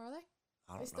dating anymore, are they?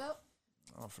 I They don't know. still?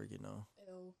 I don't freaking know.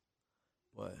 Ew.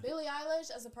 What? Billie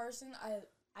Eilish, as a person,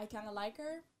 I kind of like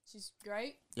her. She's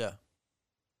great. Yeah.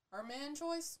 Her man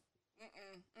choice?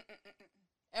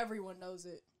 Everyone knows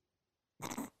it.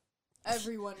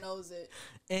 Everyone knows it.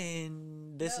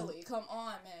 And this Billy, is, come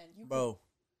on, man. You bro.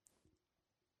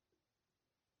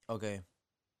 Okay.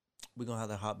 We're gonna have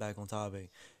to hop back on topic.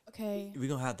 Okay. We're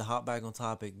gonna have to hop back on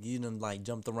topic. You done like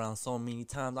jumped around so many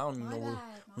times. I don't even My know where, bad,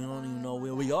 we my don't even bad, know my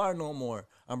where we bad. are no more.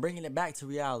 I'm bringing it back to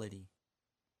reality.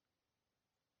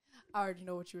 I already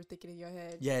know what you were thinking in your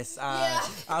head. Yes, Yeah.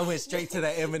 I went straight to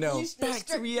that You Eminem. straight- Back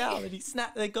to reality.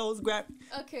 Snap that goes grab.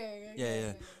 Okay.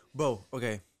 Yeah. Bro,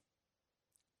 okay.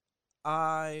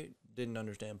 I didn't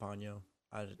understand Ponyo.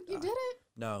 You did it?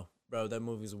 No, bro, that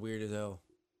movie's weird as hell.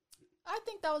 I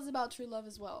think that was about true love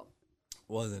as well.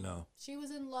 Wasn't no. She was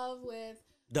in love with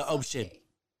The ocean.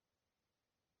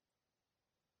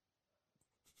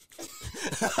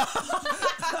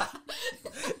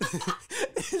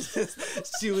 It's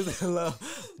just, she was in love.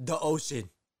 The ocean.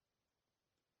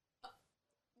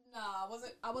 Nah,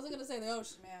 I wasn't gonna say the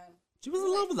ocean, man. She was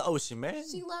in love with the ocean, man.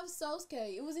 She loved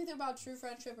Sosuke. It was either about true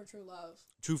friendship or true love.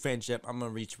 True friendship. I'm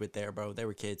gonna reach with there, bro. They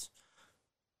were kids.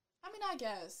 I mean, I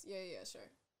guess. Yeah, sure.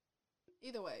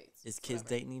 Either way. Is kids whatever.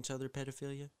 dating each other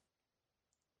pedophilia?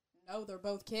 No, they're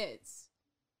both kids.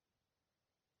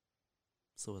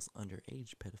 So it's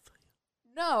underage pedophilia.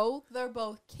 No, they're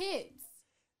both kids.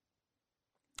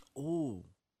 Ooh.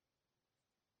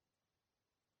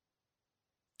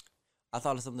 I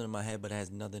thought of something in my head, but it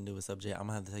has nothing to do with subject. I'm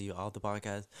gonna have to tell you off the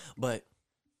podcast. But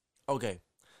okay,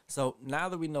 so now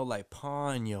that we know like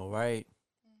Ponyo, right?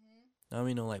 Now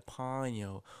we know like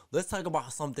Ponyo. Let's talk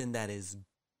about something that is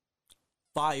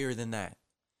fire than that,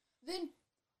 Then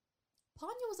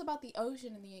Ponyo was about the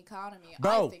ocean and the economy.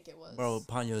 bro. I think it was. Bro,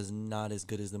 Ponyo is not as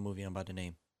good as the movie I'm about to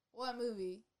name. What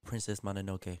movie? Princess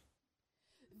Mononoke.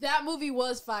 That movie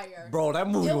was fire. Bro, that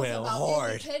movie it was went about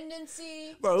hard.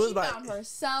 independency. Bro, it was she about- found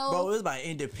herself. Bro, it was about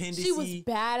independence. She was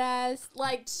badass.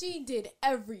 Like, she did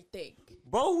everything.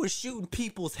 Bro was shooting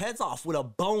people's heads off with a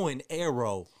bow and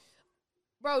arrow.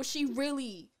 Bro, she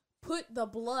really put the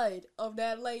blood of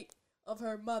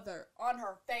her mother on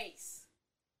her face.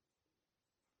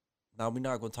 Now we're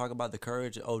not gonna talk about the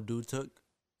courage old dude took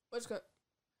Which go?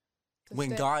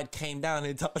 when God came down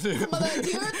and talked to him. Some of that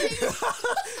deer thing?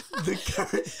 The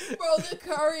courage. Bro, the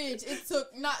courage it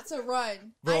took not to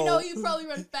run. Bro. I know you probably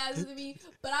run faster than me,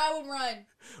 but I would run.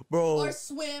 Bro, Or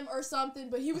swim or something,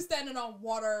 but he was standing on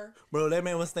water. bro, that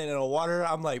man was standing on water.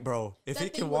 I'm like, bro, if That he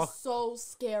thing can was walk, so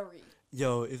scary.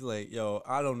 yo, it's like, yo,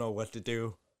 I don't know what to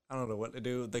do. I don't know what to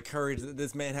do. The courage that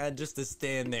this man had just to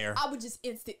stand there. I would just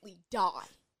instantly die.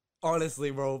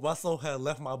 Honestly, bro, my soul had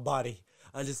left my body.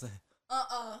 I just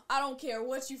I don't care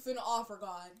what you finna offer,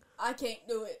 God. I can't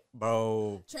do it.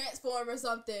 bro. Transform or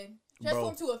something.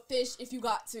 Transform to a fish if you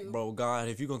got to. Bro, God,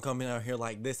 if you gonna come in out here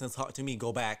like this and talk to me,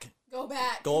 go back. Go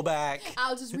back. Go back.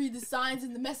 I'll just read the signs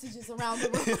and the messages around the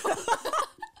room.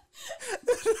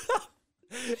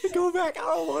 Go back. I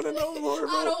don't want to know more, bro.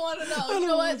 I don't want to know. You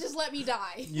know what? Just let me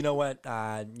die. You know what?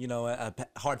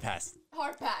 Hard pass.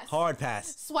 Hard pass. Hard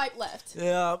pass. Swipe left.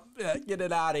 Yeah, get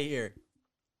it out of here.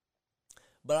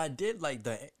 But I did like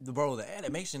the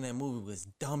animation in that movie was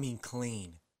dummy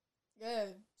clean. Yeah,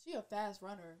 she a fast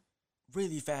runner.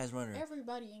 Really fast runner.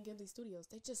 Everybody in Ghibli Studios,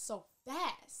 they just so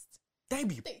fast. They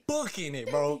be booking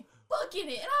it, bro. Be booking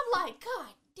it. And I'm like,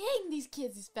 God dang, these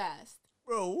kids is fast.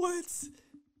 Bro, what?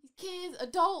 Kids,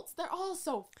 adults, they're all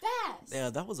so fast. Yeah,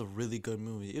 that was a really good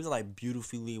movie. It was like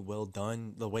beautifully well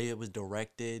done. The way it was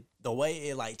directed, the way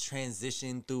it like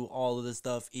transitioned through all of the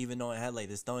stuff, even though it had like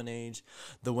the Stone Age,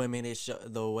 the women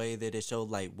the way that it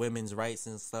showed like women's rights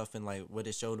and stuff, and like what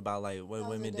it showed about like what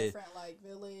women did. Different like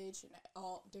village and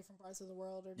all different parts of the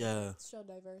world. Or show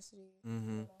diversity.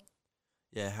 Mm-hmm.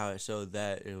 Yeah, how it showed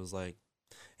that it was like,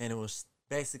 and it was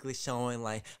basically showing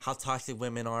like how toxic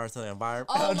women are to the environment.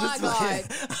 Oh my God!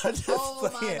 Oh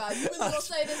my God! You really gonna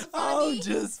say this in front of me? I'm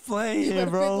just playing, you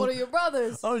better bro. pick one of your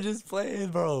brothers. I'm just playing,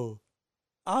 bro.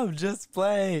 I'm just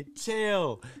playing.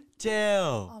 Chill.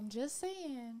 I'm just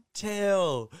saying.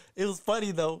 Chill. It was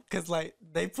funny though, cause like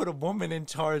they put a woman in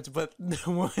charge, but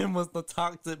the woman was the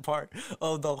toxic part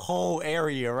of the whole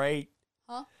area, right?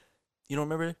 Huh? You don't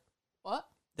remember what?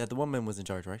 That the woman was in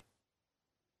charge, right?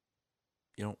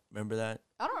 You don't remember that?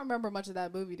 I don't remember much of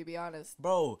that movie, to be honest.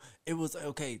 Bro, it was,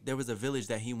 okay, there was a village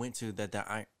that he went to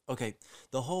okay,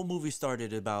 the whole movie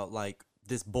started about, like,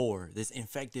 this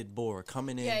infected boar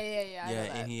coming in. Yeah,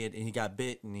 and he got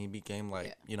bit, and he became,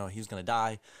 like, he was going to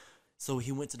die. So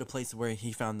he went to the place where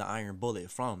he found the iron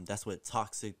bullet from. That's what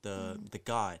toxic the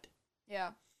god.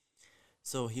 Yeah.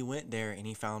 So he went there, and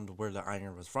he found where the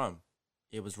iron was from.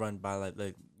 It was run by,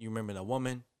 like you remember the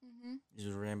woman? It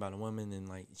was ran by a woman, and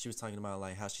like she was talking about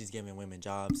like how she's giving women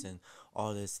jobs and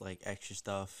all this like extra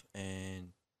stuff,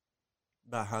 and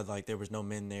about how like there was no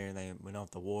men there, and they went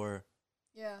off the war.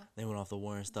 Yeah. They went off the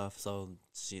war and stuff. So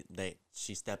she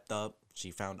stepped up. She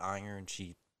found iron.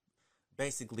 She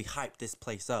basically hyped this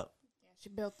place up. Yeah, she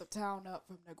built the town up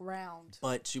from the ground.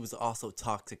 But she was also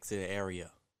toxic to the area.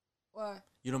 Why?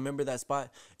 You don't remember that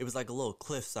spot? It was like a little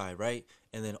cliffside, right?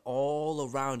 And then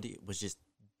all around it was just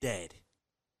dead.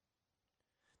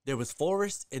 There was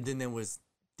forest, and then there was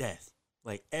death.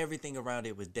 Like, everything around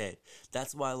it was dead.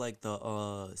 That's why, like,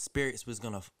 the spirits was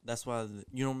gonna... That's why...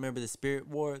 You don't remember the spirit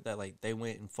war? That, like, they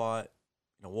went and fought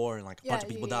in a war, and, like, a bunch of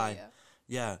people died.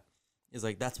 Yeah. It's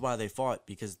like, that's why they fought,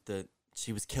 because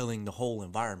she was killing the whole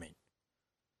environment.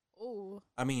 Ooh.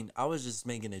 I mean, I was just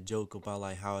making a joke about,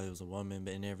 like, how it was a woman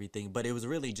and everything, but it was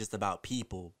really just about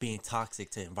people being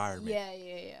toxic to environment.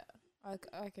 Yeah. I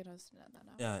can understand that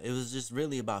now. Yeah, it was just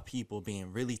really about people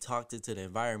being really toxic to the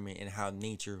environment and how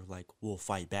nature, like, will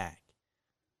fight back.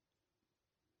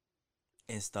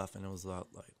 And stuff, and it was about,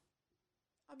 like...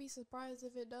 I'd be surprised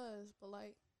if it does, but,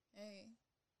 like, hey...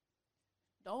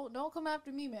 Don't come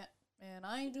after me, man. Man,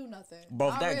 I ain't do nothing. Bro,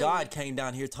 if that God came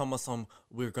down here telling us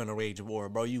we're gonna wage a war,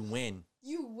 bro, you win.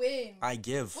 You win. I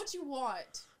give. What you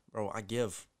want? Bro, I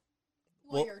give.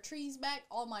 You want your trees back?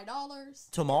 All my dollars?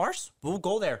 To Mars? We'll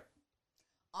go there.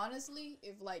 Honestly,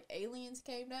 if like aliens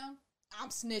came down, I'm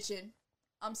snitching.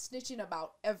 I'm snitching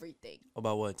about everything.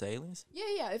 About what? To aliens?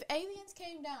 Yeah. If aliens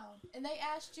came down and they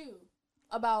asked you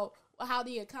about how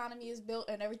the economy is built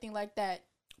and everything like that.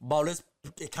 Bro, this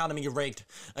economy rigged.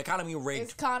 Economy rigged.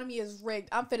 This economy is rigged.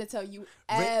 I'm finna tell you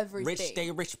everything. Rich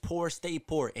stay rich, poor stay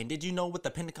poor. And did you know what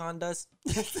the Pentagon does?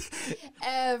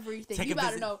 Everything. You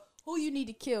gotta know who you need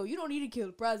to kill. You don't need to kill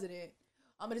the president.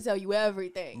 I'm going to tell you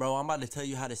everything. Bro, I'm about to tell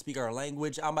you how to speak our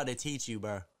language. I'm about to teach you,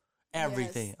 bro.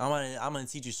 Everything. Yes. I'm gonna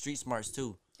teach you street smarts,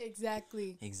 too.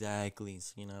 Exactly.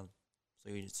 So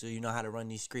you know how to run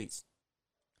these streets.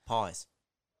 Pause.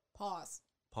 The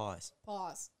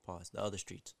other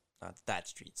streets. Not that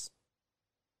streets.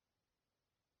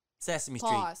 Sesame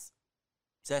Street. Pause.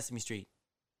 Sesame Street.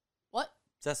 What?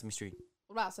 Sesame Street.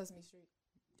 What about Sesame Street?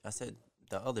 I said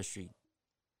the other street.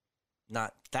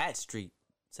 Not that street.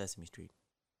 Sesame Street.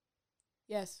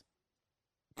 Yes.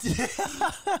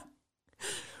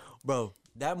 Bro,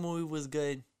 that movie was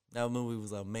good. That movie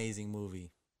was an amazing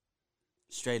movie.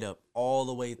 Straight up, all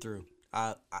the way through.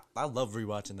 I love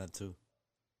rewatching that too.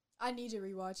 I need to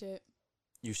rewatch it.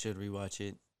 You should rewatch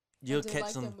it. You'll I did catch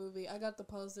like some. the movie. I got the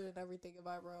poster and everything in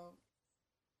my room.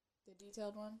 The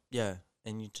detailed one. Yeah,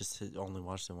 and you just only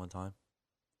watched it one time.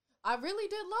 I really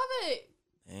did love it.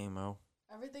 Dang, Mo.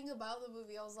 Everything about the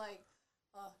movie, I was like,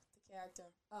 oh, the character.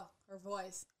 Oh, her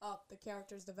voice. Oh, the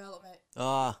character's development.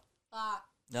 Ah.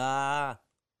 Ah,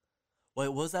 Wait,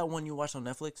 what was that one you watched on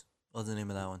Netflix? What was the name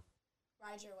of that one?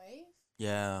 Ride Your Wave?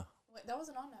 Yeah. Wait, that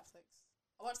wasn't on Netflix.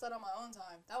 I watched that on my own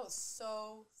time. That was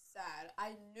so sad.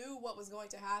 I knew what was going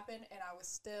to happen, and I was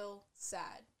still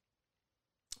sad.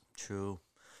 True.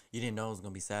 You didn't know it was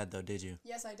going to be sad, though, did you?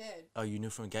 Yes, I did. Oh, you knew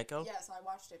from the get-go? Yes, I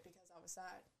watched it because I was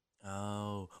sad.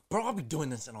 Oh. Bro, I'll be doing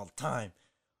this all the time.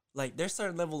 Like, there's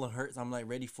certain level of hurts I'm, like,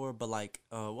 ready for, but, like,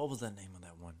 what was the name of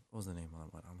that one? What was the name of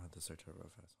that one? I'm going to have to search it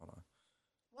real fast. Hold on.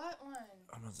 What one?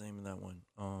 I'm not saying that one.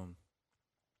 What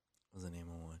was the name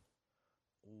of one?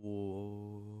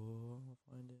 Oh,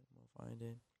 I'm gonna find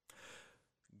it.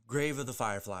 Grave of the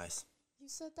Fireflies. You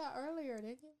said that earlier,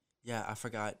 didn't you? Yeah, I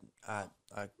forgot. I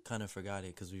kind of forgot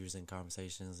it because we was in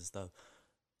conversations and stuff.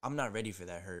 I'm not ready for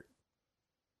that hurt.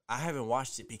 I haven't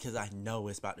watched it because I know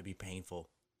it's about to be painful.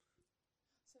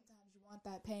 Sometimes you want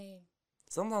that pain.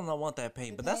 Sometimes I want that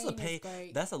pain, The but that's a pain pain. is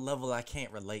great. That's a level I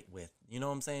can't relate with. You know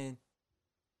what I'm saying?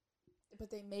 But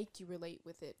they make you relate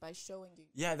with it by showing you.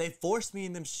 Yeah, they force me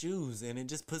in them shoes, and it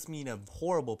just puts me in a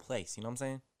horrible place. You know what I'm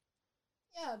saying?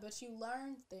 Yeah, but you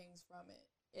learn things from it.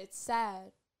 It's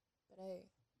sad, but hey,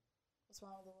 what's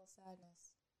wrong with a little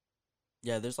sadness?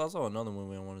 Yeah, there's also another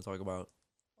movie I want to talk about.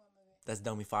 What movie? That's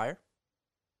Dummy Fire.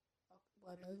 Oh,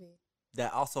 what movie?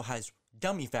 That also has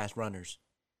dummy fast runners.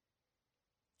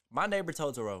 My Neighbor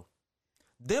Totoro.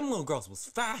 Them little girls was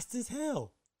fast as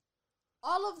hell.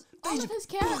 All of his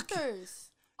characters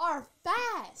are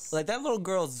fast. Like that little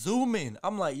girl zooming.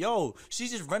 I'm like, yo, she's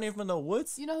just running from the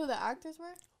woods. You know who the actors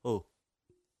were? Oh,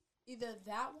 Either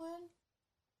that one.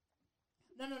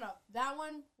 No. That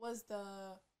one was the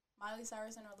Miley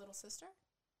Cyrus and her little sister.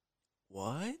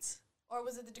 what? Or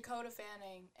was it the Dakota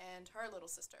Fanning and her little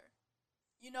sister?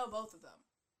 You know both of them.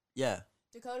 Yeah.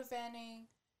 Dakota Fanning,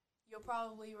 you'll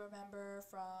probably remember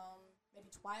from maybe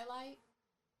Twilight.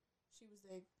 She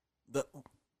was the...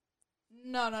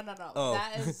 No. Oh.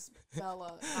 That is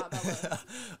Bella, not Bella.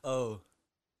 Oh.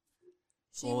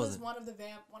 She What was was it?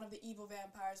 one of the evil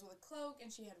vampires with a cloak,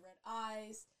 and she had red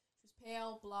eyes. She was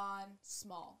pale, blonde,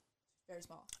 small, very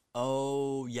small.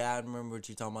 Oh, yeah, I remember what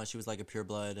you're talking about. She was like a pure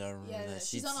blood. I remember Yeah, that.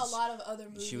 she's on a lot of other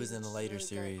movies. She was in the which is later really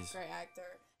series. Great actor.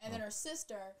 And then her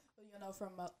sister, who you know from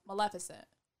Maleficent.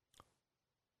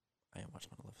 I ain't watched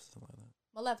Maleficent like that.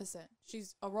 Maleficent.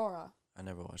 She's Aurora. I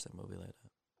never watched that movie like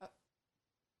that. Uh.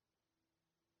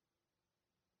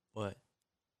 What?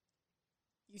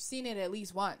 You've seen it at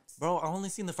least once. Bro, I only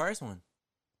seen the first one.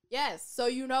 Yes, so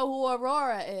you know who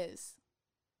Aurora is.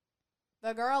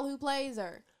 The girl who plays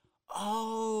her.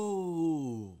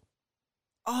 Oh,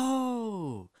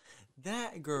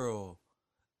 that girl,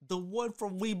 the one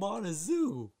from We Bought a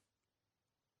Zoo.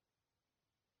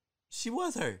 She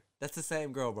was her. That's the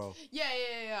same girl, bro.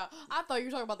 Yeah. I thought you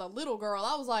were talking about the little girl.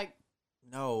 I was like,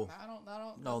 No, I don't.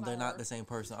 no, that's they're not her. the same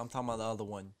person. I'm talking about the other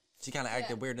one. She kind of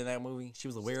acted Yeah. weird in that movie. She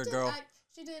was a She weird did girl.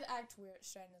 She did act weird,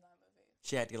 strange in that movie.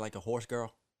 She acted like a horse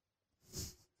girl.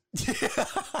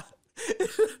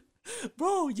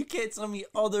 Bro, you can't tell me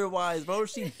otherwise, bro.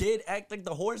 She did act like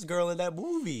the horse girl in that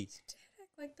movie. She did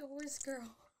act like the horse girl.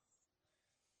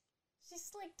 She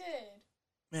slick did.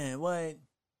 Man, what?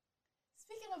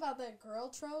 Speaking about that girl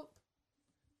trope,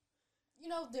 you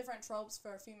know different tropes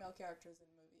for female characters in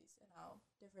movies and how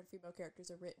different female characters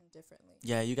are written differently.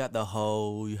 Yeah, you got the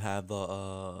hoe, you have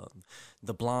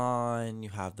the blonde, you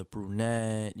have the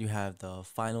brunette, you have the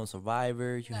final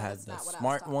survivor, you No, have that's the not what I was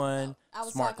smart talking one, about. I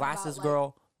was smart talking about, glasses like,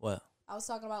 girl. What? I was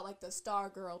talking about like the star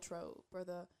girl trope or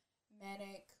the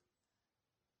manic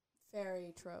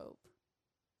fairy trope.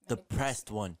 The Manic pressed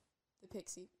pixie. one. The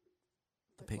pixie.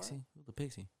 The Like what? pixie? Who's the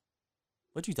pixie?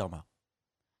 What you talking about?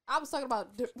 I was talking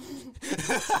about tropes.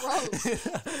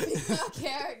 Female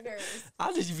characters.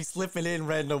 I just be slipping in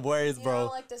random words, You bro.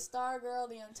 know, like the star girl,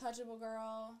 the untouchable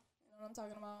girl. You know what I'm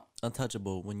talking about?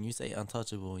 Untouchable. When you say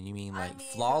untouchable, you mean I like mean,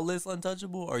 flawless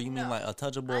untouchable, or you mean no. like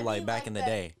untouchable I like mean, back like in the that-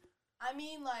 day? I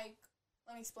mean, like,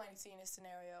 let me explain to you in a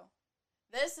scenario.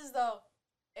 This is the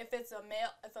if a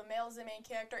male is the main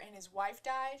character and his wife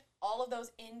died, all of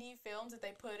those indie films that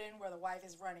they put in where the wife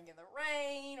is running in the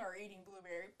rain or eating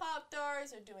blueberry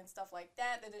Pop-Tarts or doing stuff like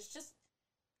that is just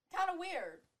kind of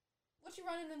weird. What you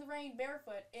running in the rain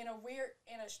barefoot in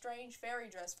a strange fairy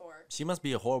dress for? She must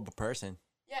be a horrible person.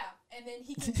 Yeah, and then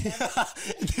he can never,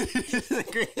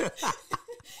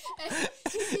 And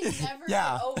he can never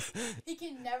Yeah. he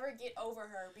can never get over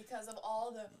her because of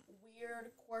all the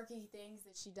weird, quirky things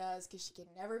that she does. Because she can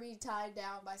never be tied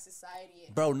down by society.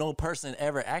 Bro, no person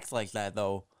ever acts like that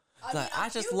though. I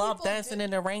just love dancing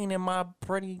in the rain in my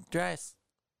pretty dress.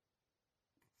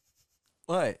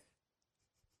 What?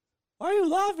 Why are you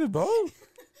laughing, bro? I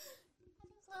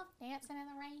just love dancing in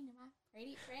the rain in my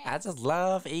pretty dress. I just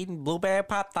love eating blueberry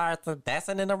Pop Tarts and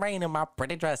dancing in the rain in my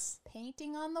pretty dress.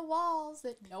 Painting on the walls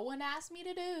that no one asked me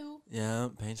to do. Yeah,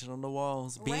 painting on the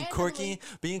walls. Being Randomly.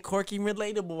 quirky and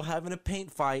relatable, having a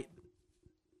paint fight.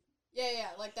 Yeah,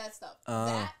 like that stuff. Uh.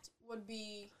 That would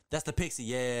be That's the pixie,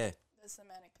 yeah. the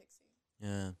semantic pixie.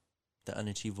 Yeah. The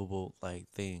unachievable, like,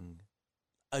 thing.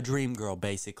 A dream girl,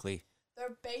 basically.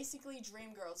 They're basically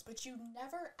dream girls, but you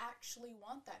never actually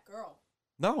want that girl.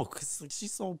 No, because like,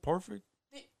 she's so perfect.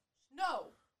 No.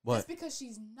 What? That's because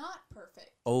she's not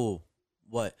perfect. Oh,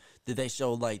 what? Did they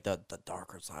show, like, the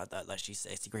darker side that, like, she's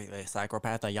a secretly a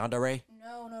psychopath, a yandere?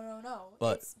 No.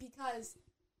 But- It's because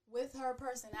with her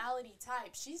personality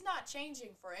type, she's not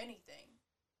changing for anything,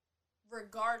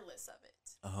 regardless of it.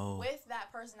 Oh. With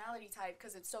that personality type,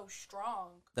 because it's so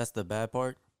strong, That's the bad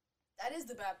part? that is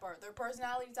the bad part. Their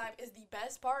personality type is the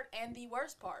best part and the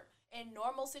worst part. In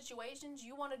normal situations,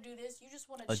 you want to do this, you just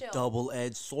want to A chill.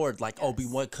 double-edged sword, like Yes.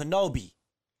 Obi-Wan Kenobi.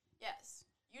 Yes.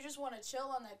 You just want to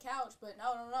chill on the couch, but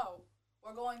no.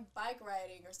 We're going bike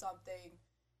riding or something.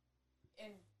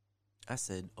 And I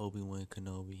said Obi-Wan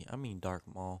Kenobi. I mean Darth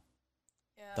Maul.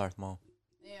 yeah. Darth Maul.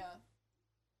 Yeah.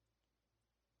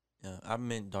 Yeah, I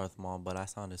meant Darth Maul, but I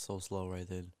sounded so slow right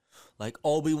then. Like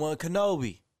Obi-Wan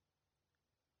Kenobi.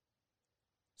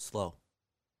 Slow.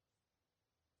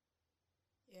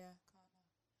 Yeah, kind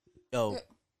of. Yo,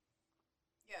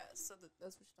 Yeah, so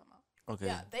that's what you're talking about. okay.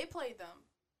 Yeah, they played them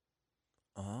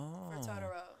Oh. for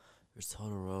Totoro. For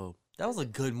Totoro. That was a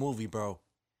good movie, bro.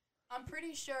 I'm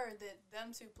pretty sure that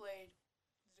them two played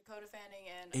Dakota Fanning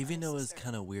and Even her though it was sister.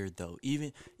 kind of weird, though.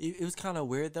 It was kind of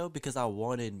weird, though, because I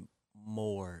wanted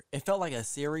more. It felt like a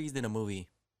series than a movie.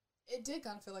 It did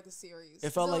kind of feel like a series.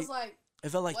 It felt So like- was like It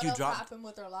felt like what you else dropped happened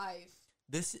with her life?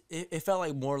 this. It felt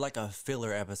like more like a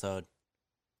filler episode.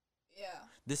 Yeah.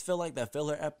 This felt like the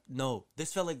filler no,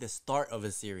 this felt like the start of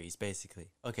a series,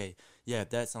 basically. Okay, yeah,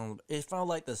 that sounds. It felt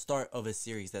like the start of a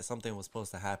series that something was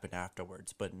supposed to happen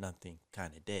afterwards, but nothing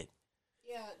kind of did.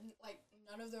 Yeah, like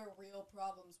none of their real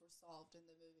problems were solved in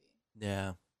the movie.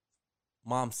 Yeah,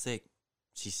 mom's sick.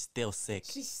 She's still sick.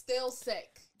 She's still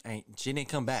sick. She didn't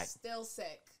come back. Still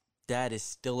sick. Dad is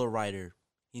still a writer.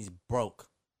 He's broke.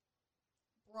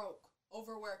 Broke.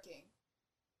 Overworking.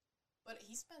 But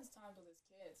he spends time with his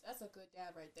kids. That's a good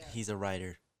dad right there. He's a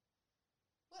writer.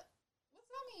 What's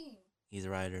that mean? He's a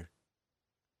writer.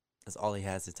 That's all he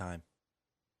has is time.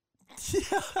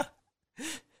 Yeah.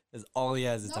 That's all he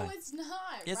has is No, time. it's not.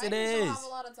 Yes, it Writers don't is. have a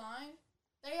lot of time.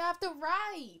 They have to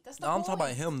write. That's the No, I'm point. talking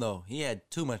about him though. He had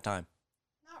too much time.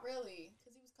 Not really,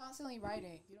 because he was constantly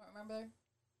writing. You don't remember?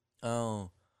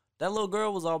 Oh, that little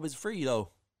girl was always free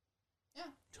though. Yeah.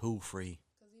 Too free.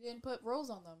 Because he didn't put rules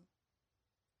on them.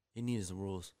 He needed some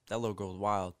rules. That little girl was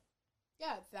wild.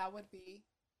 Yeah, that would be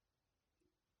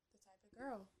the type of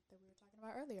girl that we were talking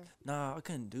about earlier. Nah, I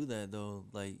couldn't do that though.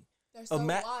 Like, They're so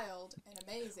wild and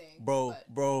amazing. bro.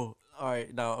 but All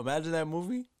right, now imagine that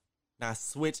movie. Now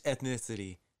switch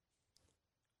ethnicity.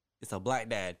 It's a black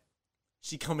dad.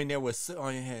 She come in there with soot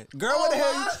on your head. Girl, what the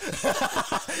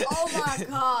hell? Oh my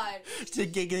god. She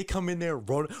get come in there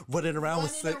running around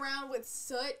with soot. Running around with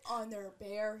soot on their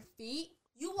bare feet.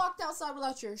 You walked outside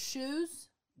without your shoes.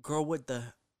 Girl, what the?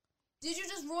 Did you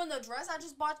just ruin the dress I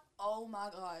just bought? Oh my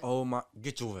god. Oh my!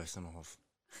 Get your ass off.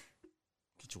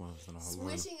 Get your ass off.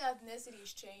 Switching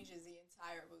ethnicities changes the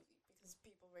entire movie because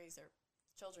people raise their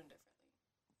children differently.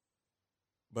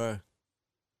 Bruh.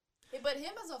 Hey, but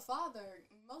him as a father,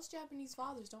 most Japanese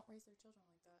fathers don't raise their children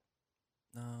like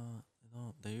that. No,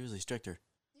 no, they're usually stricter,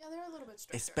 Yeah, they're a little bit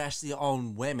stricter. especially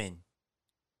on women.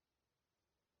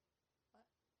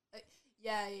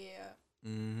 Yeah.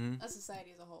 Mm-hmm. A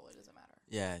society as a whole, it doesn't matter.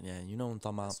 Yeah, you know what I'm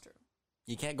talking about. That's true.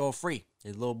 You can't go free.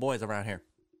 There's little boys around here.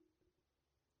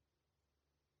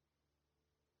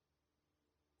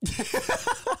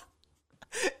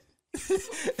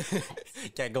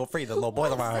 Can't go free. The little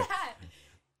boys around here.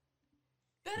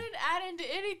 That didn't add into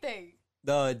anything.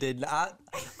 No, it didn't. I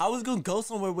was gonna go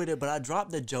somewhere with it, but I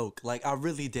dropped the joke. Like I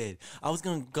really did. I was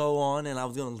gonna go on and I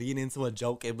was gonna lead into a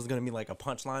joke. It was gonna be like a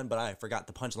punchline, but I forgot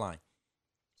the punchline.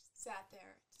 Just sat there.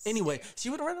 Just Anyway, stared. she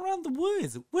would run around the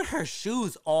woods with her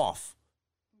shoes off.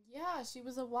 Yeah, she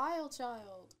was a wild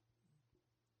child.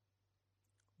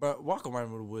 Bro, walk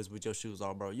around with the woods with your shoes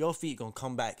off, bro. Your feet gonna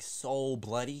come back so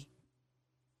bloody.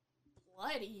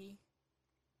 Bloody.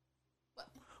 What?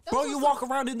 Bro, you walk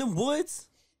around in the woods?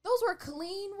 Those were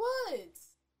clean woods.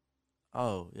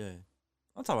 Oh, yeah.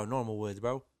 I'm talking about normal woods,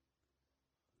 bro.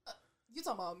 You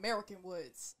talking about American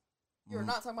woods. You're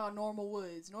not talking about normal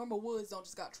woods. Normal woods don't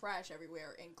just got trash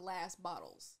everywhere and glass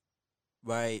bottles.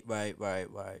 Right.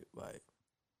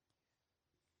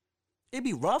 It'd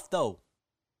be rough, though.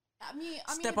 I mean,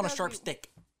 Step on a sharp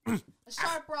stick. A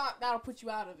sharp rock, that'll put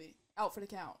you out of it. Out for the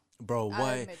count. Bro,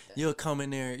 what? You'll come in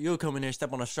there,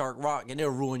 step on a sharp rock, and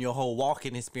it'll ruin your whole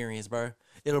walking experience, bro.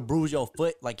 It'll bruise your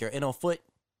foot, like your inner foot.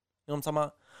 You know what I'm talking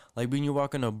about? Like when you're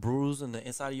walking, a bruise in the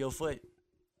inside of your foot.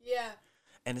 Yeah.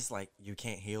 And it's like, you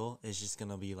can't heal. It's just going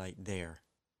to be like there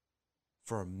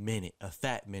for a minute, a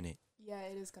fat minute. Yeah,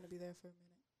 it is going to be there for a minute.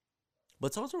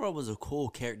 But Totoro was a cool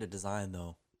character design,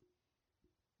 though.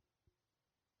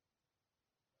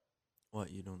 What,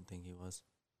 you don't think he was?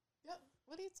 Yep.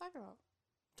 What are you talking about?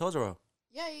 Totoro.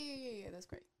 Yeah, that's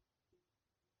great.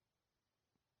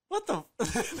 What the?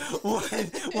 What?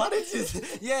 Why did you?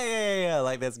 Yeah.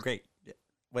 Like, that's great. Yeah.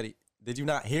 What? Did you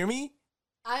not hear me?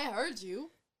 I heard you.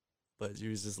 But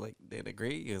you was just like, did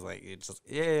agree? It was like, it's just,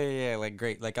 yeah, like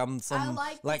great. Like I'm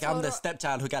I'm the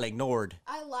stepchild who got ignored.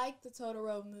 I like the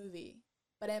Totoro movie,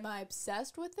 but am I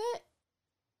obsessed with it?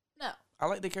 No. I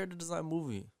like the character design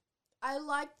movie. I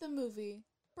like the movie.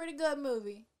 Pretty good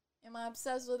movie. Am I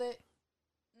obsessed with it?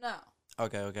 No.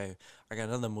 Okay. I got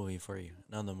another movie for you.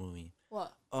 Another movie.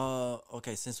 What?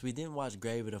 Okay, since we didn't watch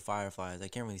Grave of the Fireflies, I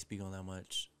can't really speak on that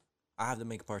much. I have to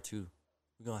make a part 2.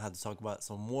 We're going to have to talk about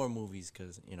some more movies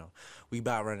because, we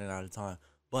about running out of time.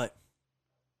 But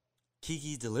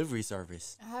Kiki's Delivery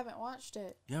Service. I haven't watched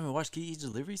it. You haven't watched Kiki's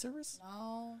Delivery Service?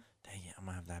 No. Dang it, I'm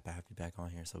going to have to have you back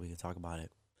on here so we can talk about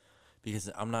it.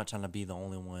 Because I'm not trying to be the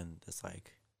only one that's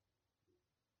like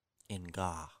in Ga. You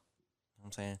know what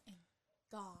I'm saying? In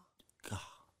Ga. Ga.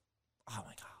 Oh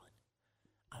my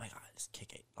god, just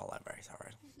kick it. I love her.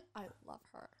 Sorry. I love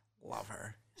her. Love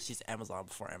her. She's Amazon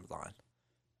before Amazon.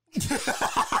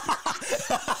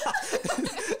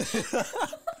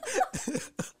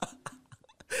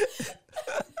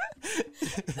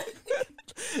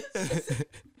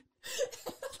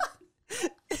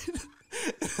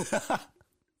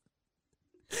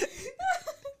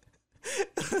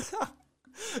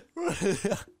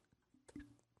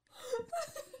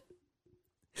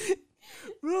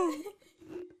 Bro,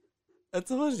 I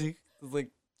told you. It's like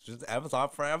just Amazon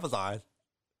for Amazon.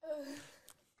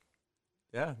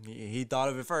 Yeah, he thought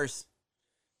of it first.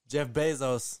 Jeff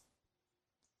Bezos.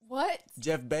 What?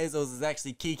 Jeff Bezos is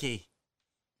actually Kiki.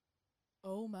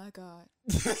 Oh my god.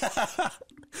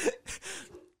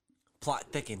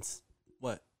 Plot thickens.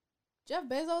 What? Jeff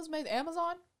Bezos made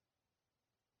Amazon?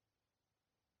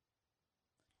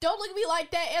 Don't look at me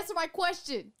like that. Answer my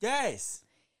question. Yes.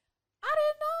 I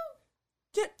didn't know.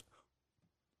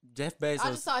 Jeff Bezos.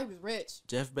 I just thought he was rich.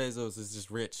 Jeff Bezos is just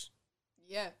rich.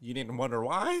 Yeah. You didn't wonder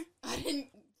why? I didn't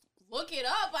look it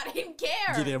up. I didn't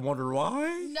care. You didn't wonder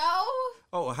why? No.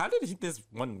 Oh, how did he this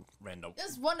one random?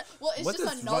 This one. Well, it's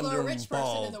just another rich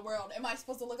person in the world. Am I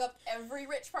supposed to look up every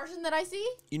rich person that I see?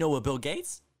 You know what, Bill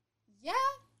Gates? Yeah.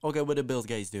 Okay, what did Bill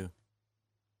Gates do?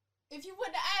 If you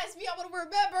wouldn't have asked me, I would have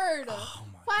remembered. Oh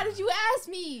my Why God. did you ask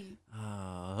me?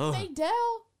 He made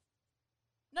Dell?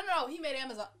 No. He made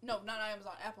Amazon. No, not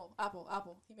Amazon. Apple.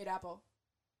 He made Apple.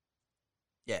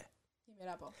 Yeah. He made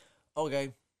Apple.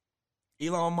 Okay.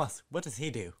 Elon Musk. What does he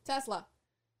do? Tesla.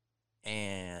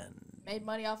 And Made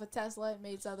money off of Tesla and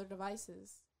made other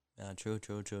devices. True.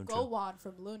 Gowan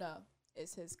from Luna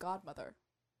is his godmother.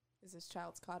 Is his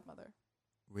child's godmother.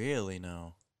 Really?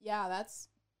 No. Yeah, that's...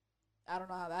 I don't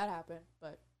know how that happened,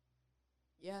 but...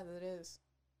 Yeah, that is.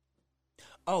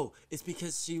 Oh, it's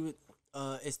because she would...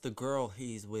 it's the girl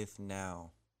he's with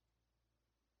now.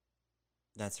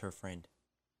 That's her friend.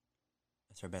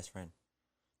 That's her best friend.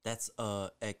 That's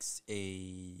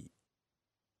XA12's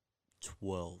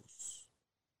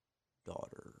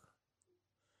daughter.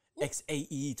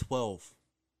 XAE12.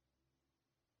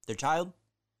 Their child?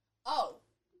 Oh.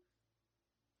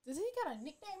 Does he got a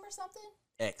nickname or something?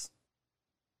 X.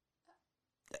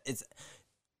 It's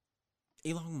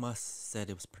Elon Musk said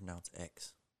it was pronounced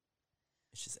X.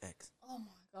 It's just X. Oh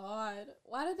my god.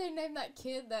 Why did they name that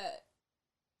kid that?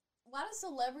 Why do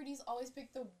celebrities always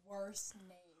pick the worst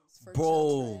names for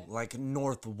children? Like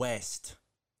Northwest.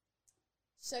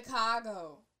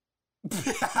 Chicago.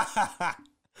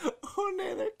 Oh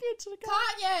no, they're kids Chicago.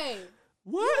 Kanye.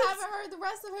 What? You haven't heard the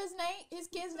rest of his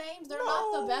kids' names? They're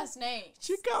not the best names.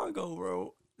 Chicago,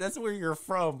 bro. That's where you're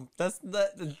from. That's not.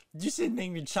 You should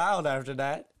name your child after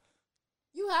that.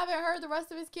 You haven't heard the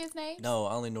rest of his kids' names? No,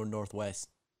 I only know Northwest.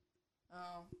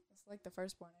 Oh, it's like the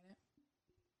firstborn, isn't it?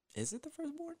 Is it the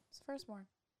firstborn? It's the firstborn.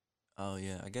 Oh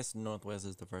yeah, I guess Northwest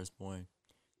is the firstborn.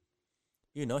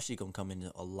 You know she gonna come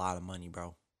into a lot of money,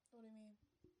 bro. What do you mean?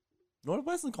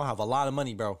 Northwest is gonna have a lot of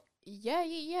money, bro.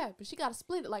 Yeah. But she got to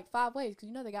split it like 5 ways because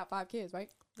you know they got 5 kids,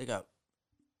 right? They got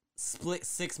split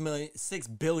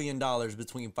 $6 billion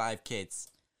between 5 kids.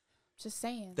 Just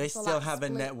saying. They It's still lot have a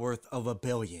split. net worth of $1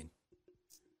 billion.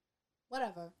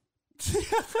 Whatever.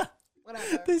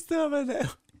 Whatever. They still have a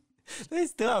net. They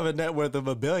still have a net worth of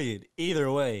 $1 billion.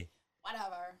 Either way.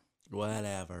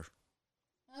 Whatever.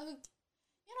 You know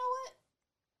what?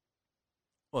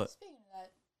 What? Speaking of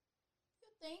that,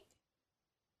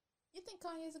 you think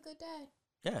Kanye's a good dad?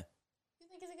 Yeah. You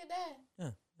think he's a good dad?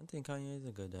 Yeah. I think Kanye is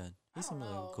a good dad. He I seems don't like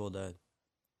know. a cool dad.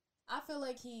 I feel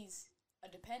like he's a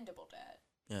dependable dad.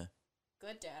 Yeah.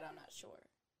 Good dad, I'm not sure.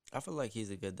 I feel like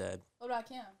he's a good dad. What about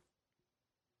Kim?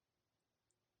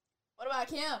 What about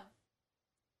Kim?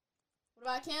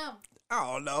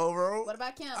 I don't know, bro. What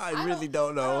about Kim? I really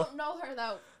don't know. I don't know her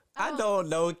though. I don't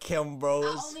know Kim, bro.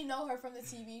 I only know her from the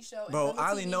TV show. and Bro, from the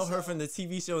I only TV know her show. from the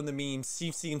TV show and the memes.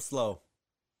 She seems slow.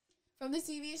 From the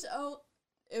TV show,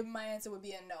 my answer would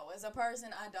be a no. As a person,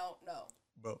 I don't know.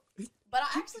 Bro. But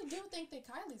I actually do think that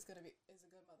Kylie's is a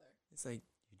good mother. It's like,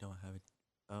 you don't have it.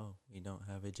 Oh, we don't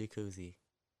have a jacuzzi.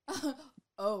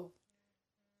 Oh.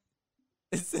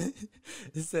 It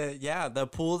said, yeah, the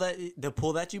pool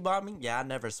that you bought me, yeah, I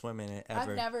never swim in it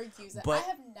ever. I've never used it. But- I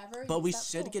have never But used we that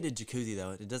should pool. get a jacuzzi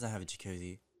though. It doesn't have a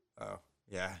jacuzzi. Oh,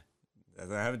 yeah.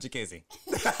 Doesn't have a jacuzzi.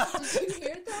 Did you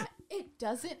hear that? It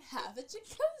doesn't have a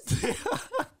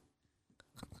jacuzzi.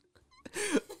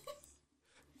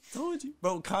 Told you.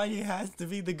 Bro, Kanye has to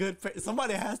be the good parent.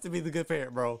 Somebody has to be the good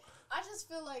parent, bro. I just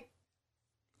feel like,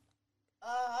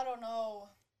 I don't know.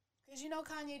 Because you know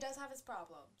Kanye does have his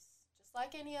problems. Just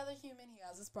like any other human, he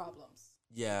has his problems.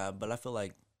 Yeah, but I feel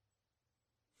like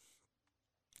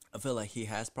he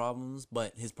has problems,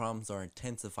 but his problems are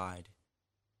intensified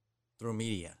through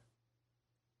media.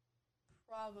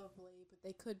 Probably, but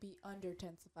they could be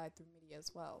under-intensified through media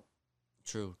as well.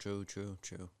 True.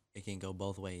 It can go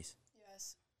both ways.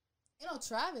 Yes. You know,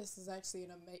 Travis is actually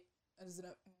an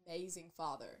amazing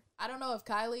father. I don't know if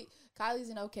Kylie's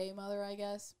an okay mother, I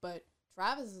guess, but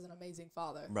Travis is an amazing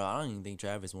father. Bro, I don't even think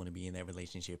Travis want to be in that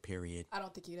relationship, period. I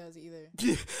don't think he does either.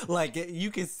 Like, you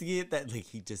can see it that, like,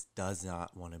 he just does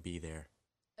not want to be there.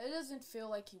 It doesn't feel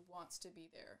like he wants to be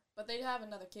there. But they have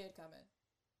another kid coming.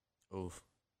 Oof.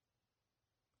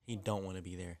 He don't want to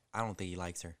be there. I don't think he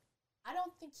likes her. I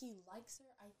don't think he likes her.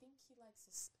 I think he likes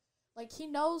this. Like, he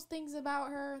knows things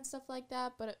about her and stuff like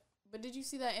that, but did you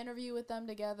see that interview with them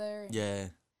together? Yeah.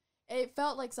 It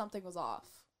felt like something was off.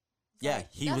 It's Yeah,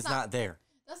 like, he that's was not there.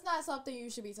 That's not something you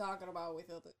should be talking about with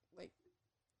other, like,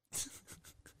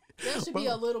 there should be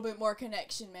a little bit more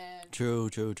connection, man. True.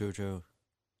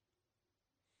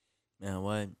 Man,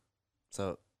 what?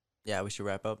 So, yeah, we should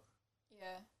wrap up.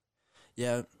 Yeah.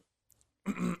 Yeah.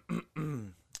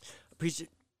 Appreciate.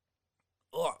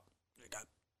 Oh, I got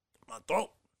my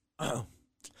throat.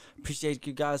 Appreciate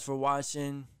you guys for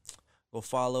watching. Go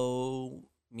follow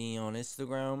me on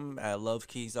Instagram at Love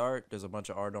Keys Art. There's a bunch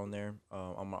of art on there.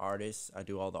 I'm an artist. I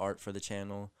do all the art for the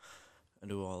channel. I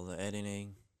do all the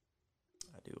editing.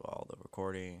 I do all the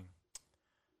recording.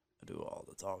 I do all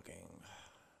the talking.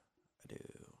 I do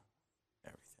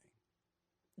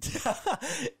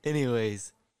everything.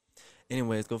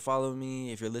 Anyways, go follow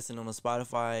me. If you're listening on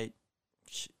Spotify,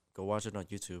 go watch it on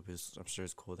YouTube. I'm sure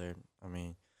it's cool there. I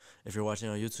mean, if you're watching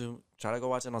on YouTube, try to go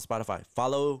watch it on Spotify.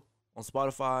 Follow on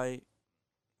Spotify.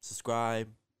 Subscribe.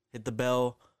 Hit the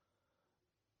bell.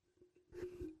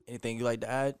 Anything you like to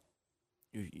add?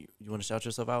 You want to shout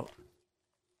yourself out?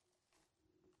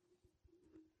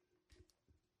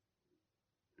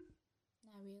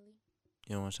 Not really.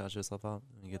 You don't want to shout yourself out?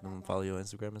 And get them to follow you on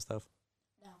Instagram and stuff?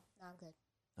 No, I'm good.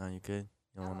 No, you good?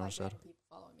 You I don't don't want like to shout random out? people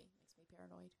following me. Makes me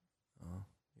paranoid. Oh,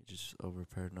 you're just over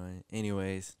paranoid.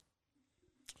 Anyways.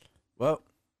 Well,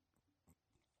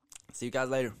 see you guys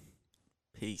later.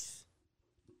 Peace.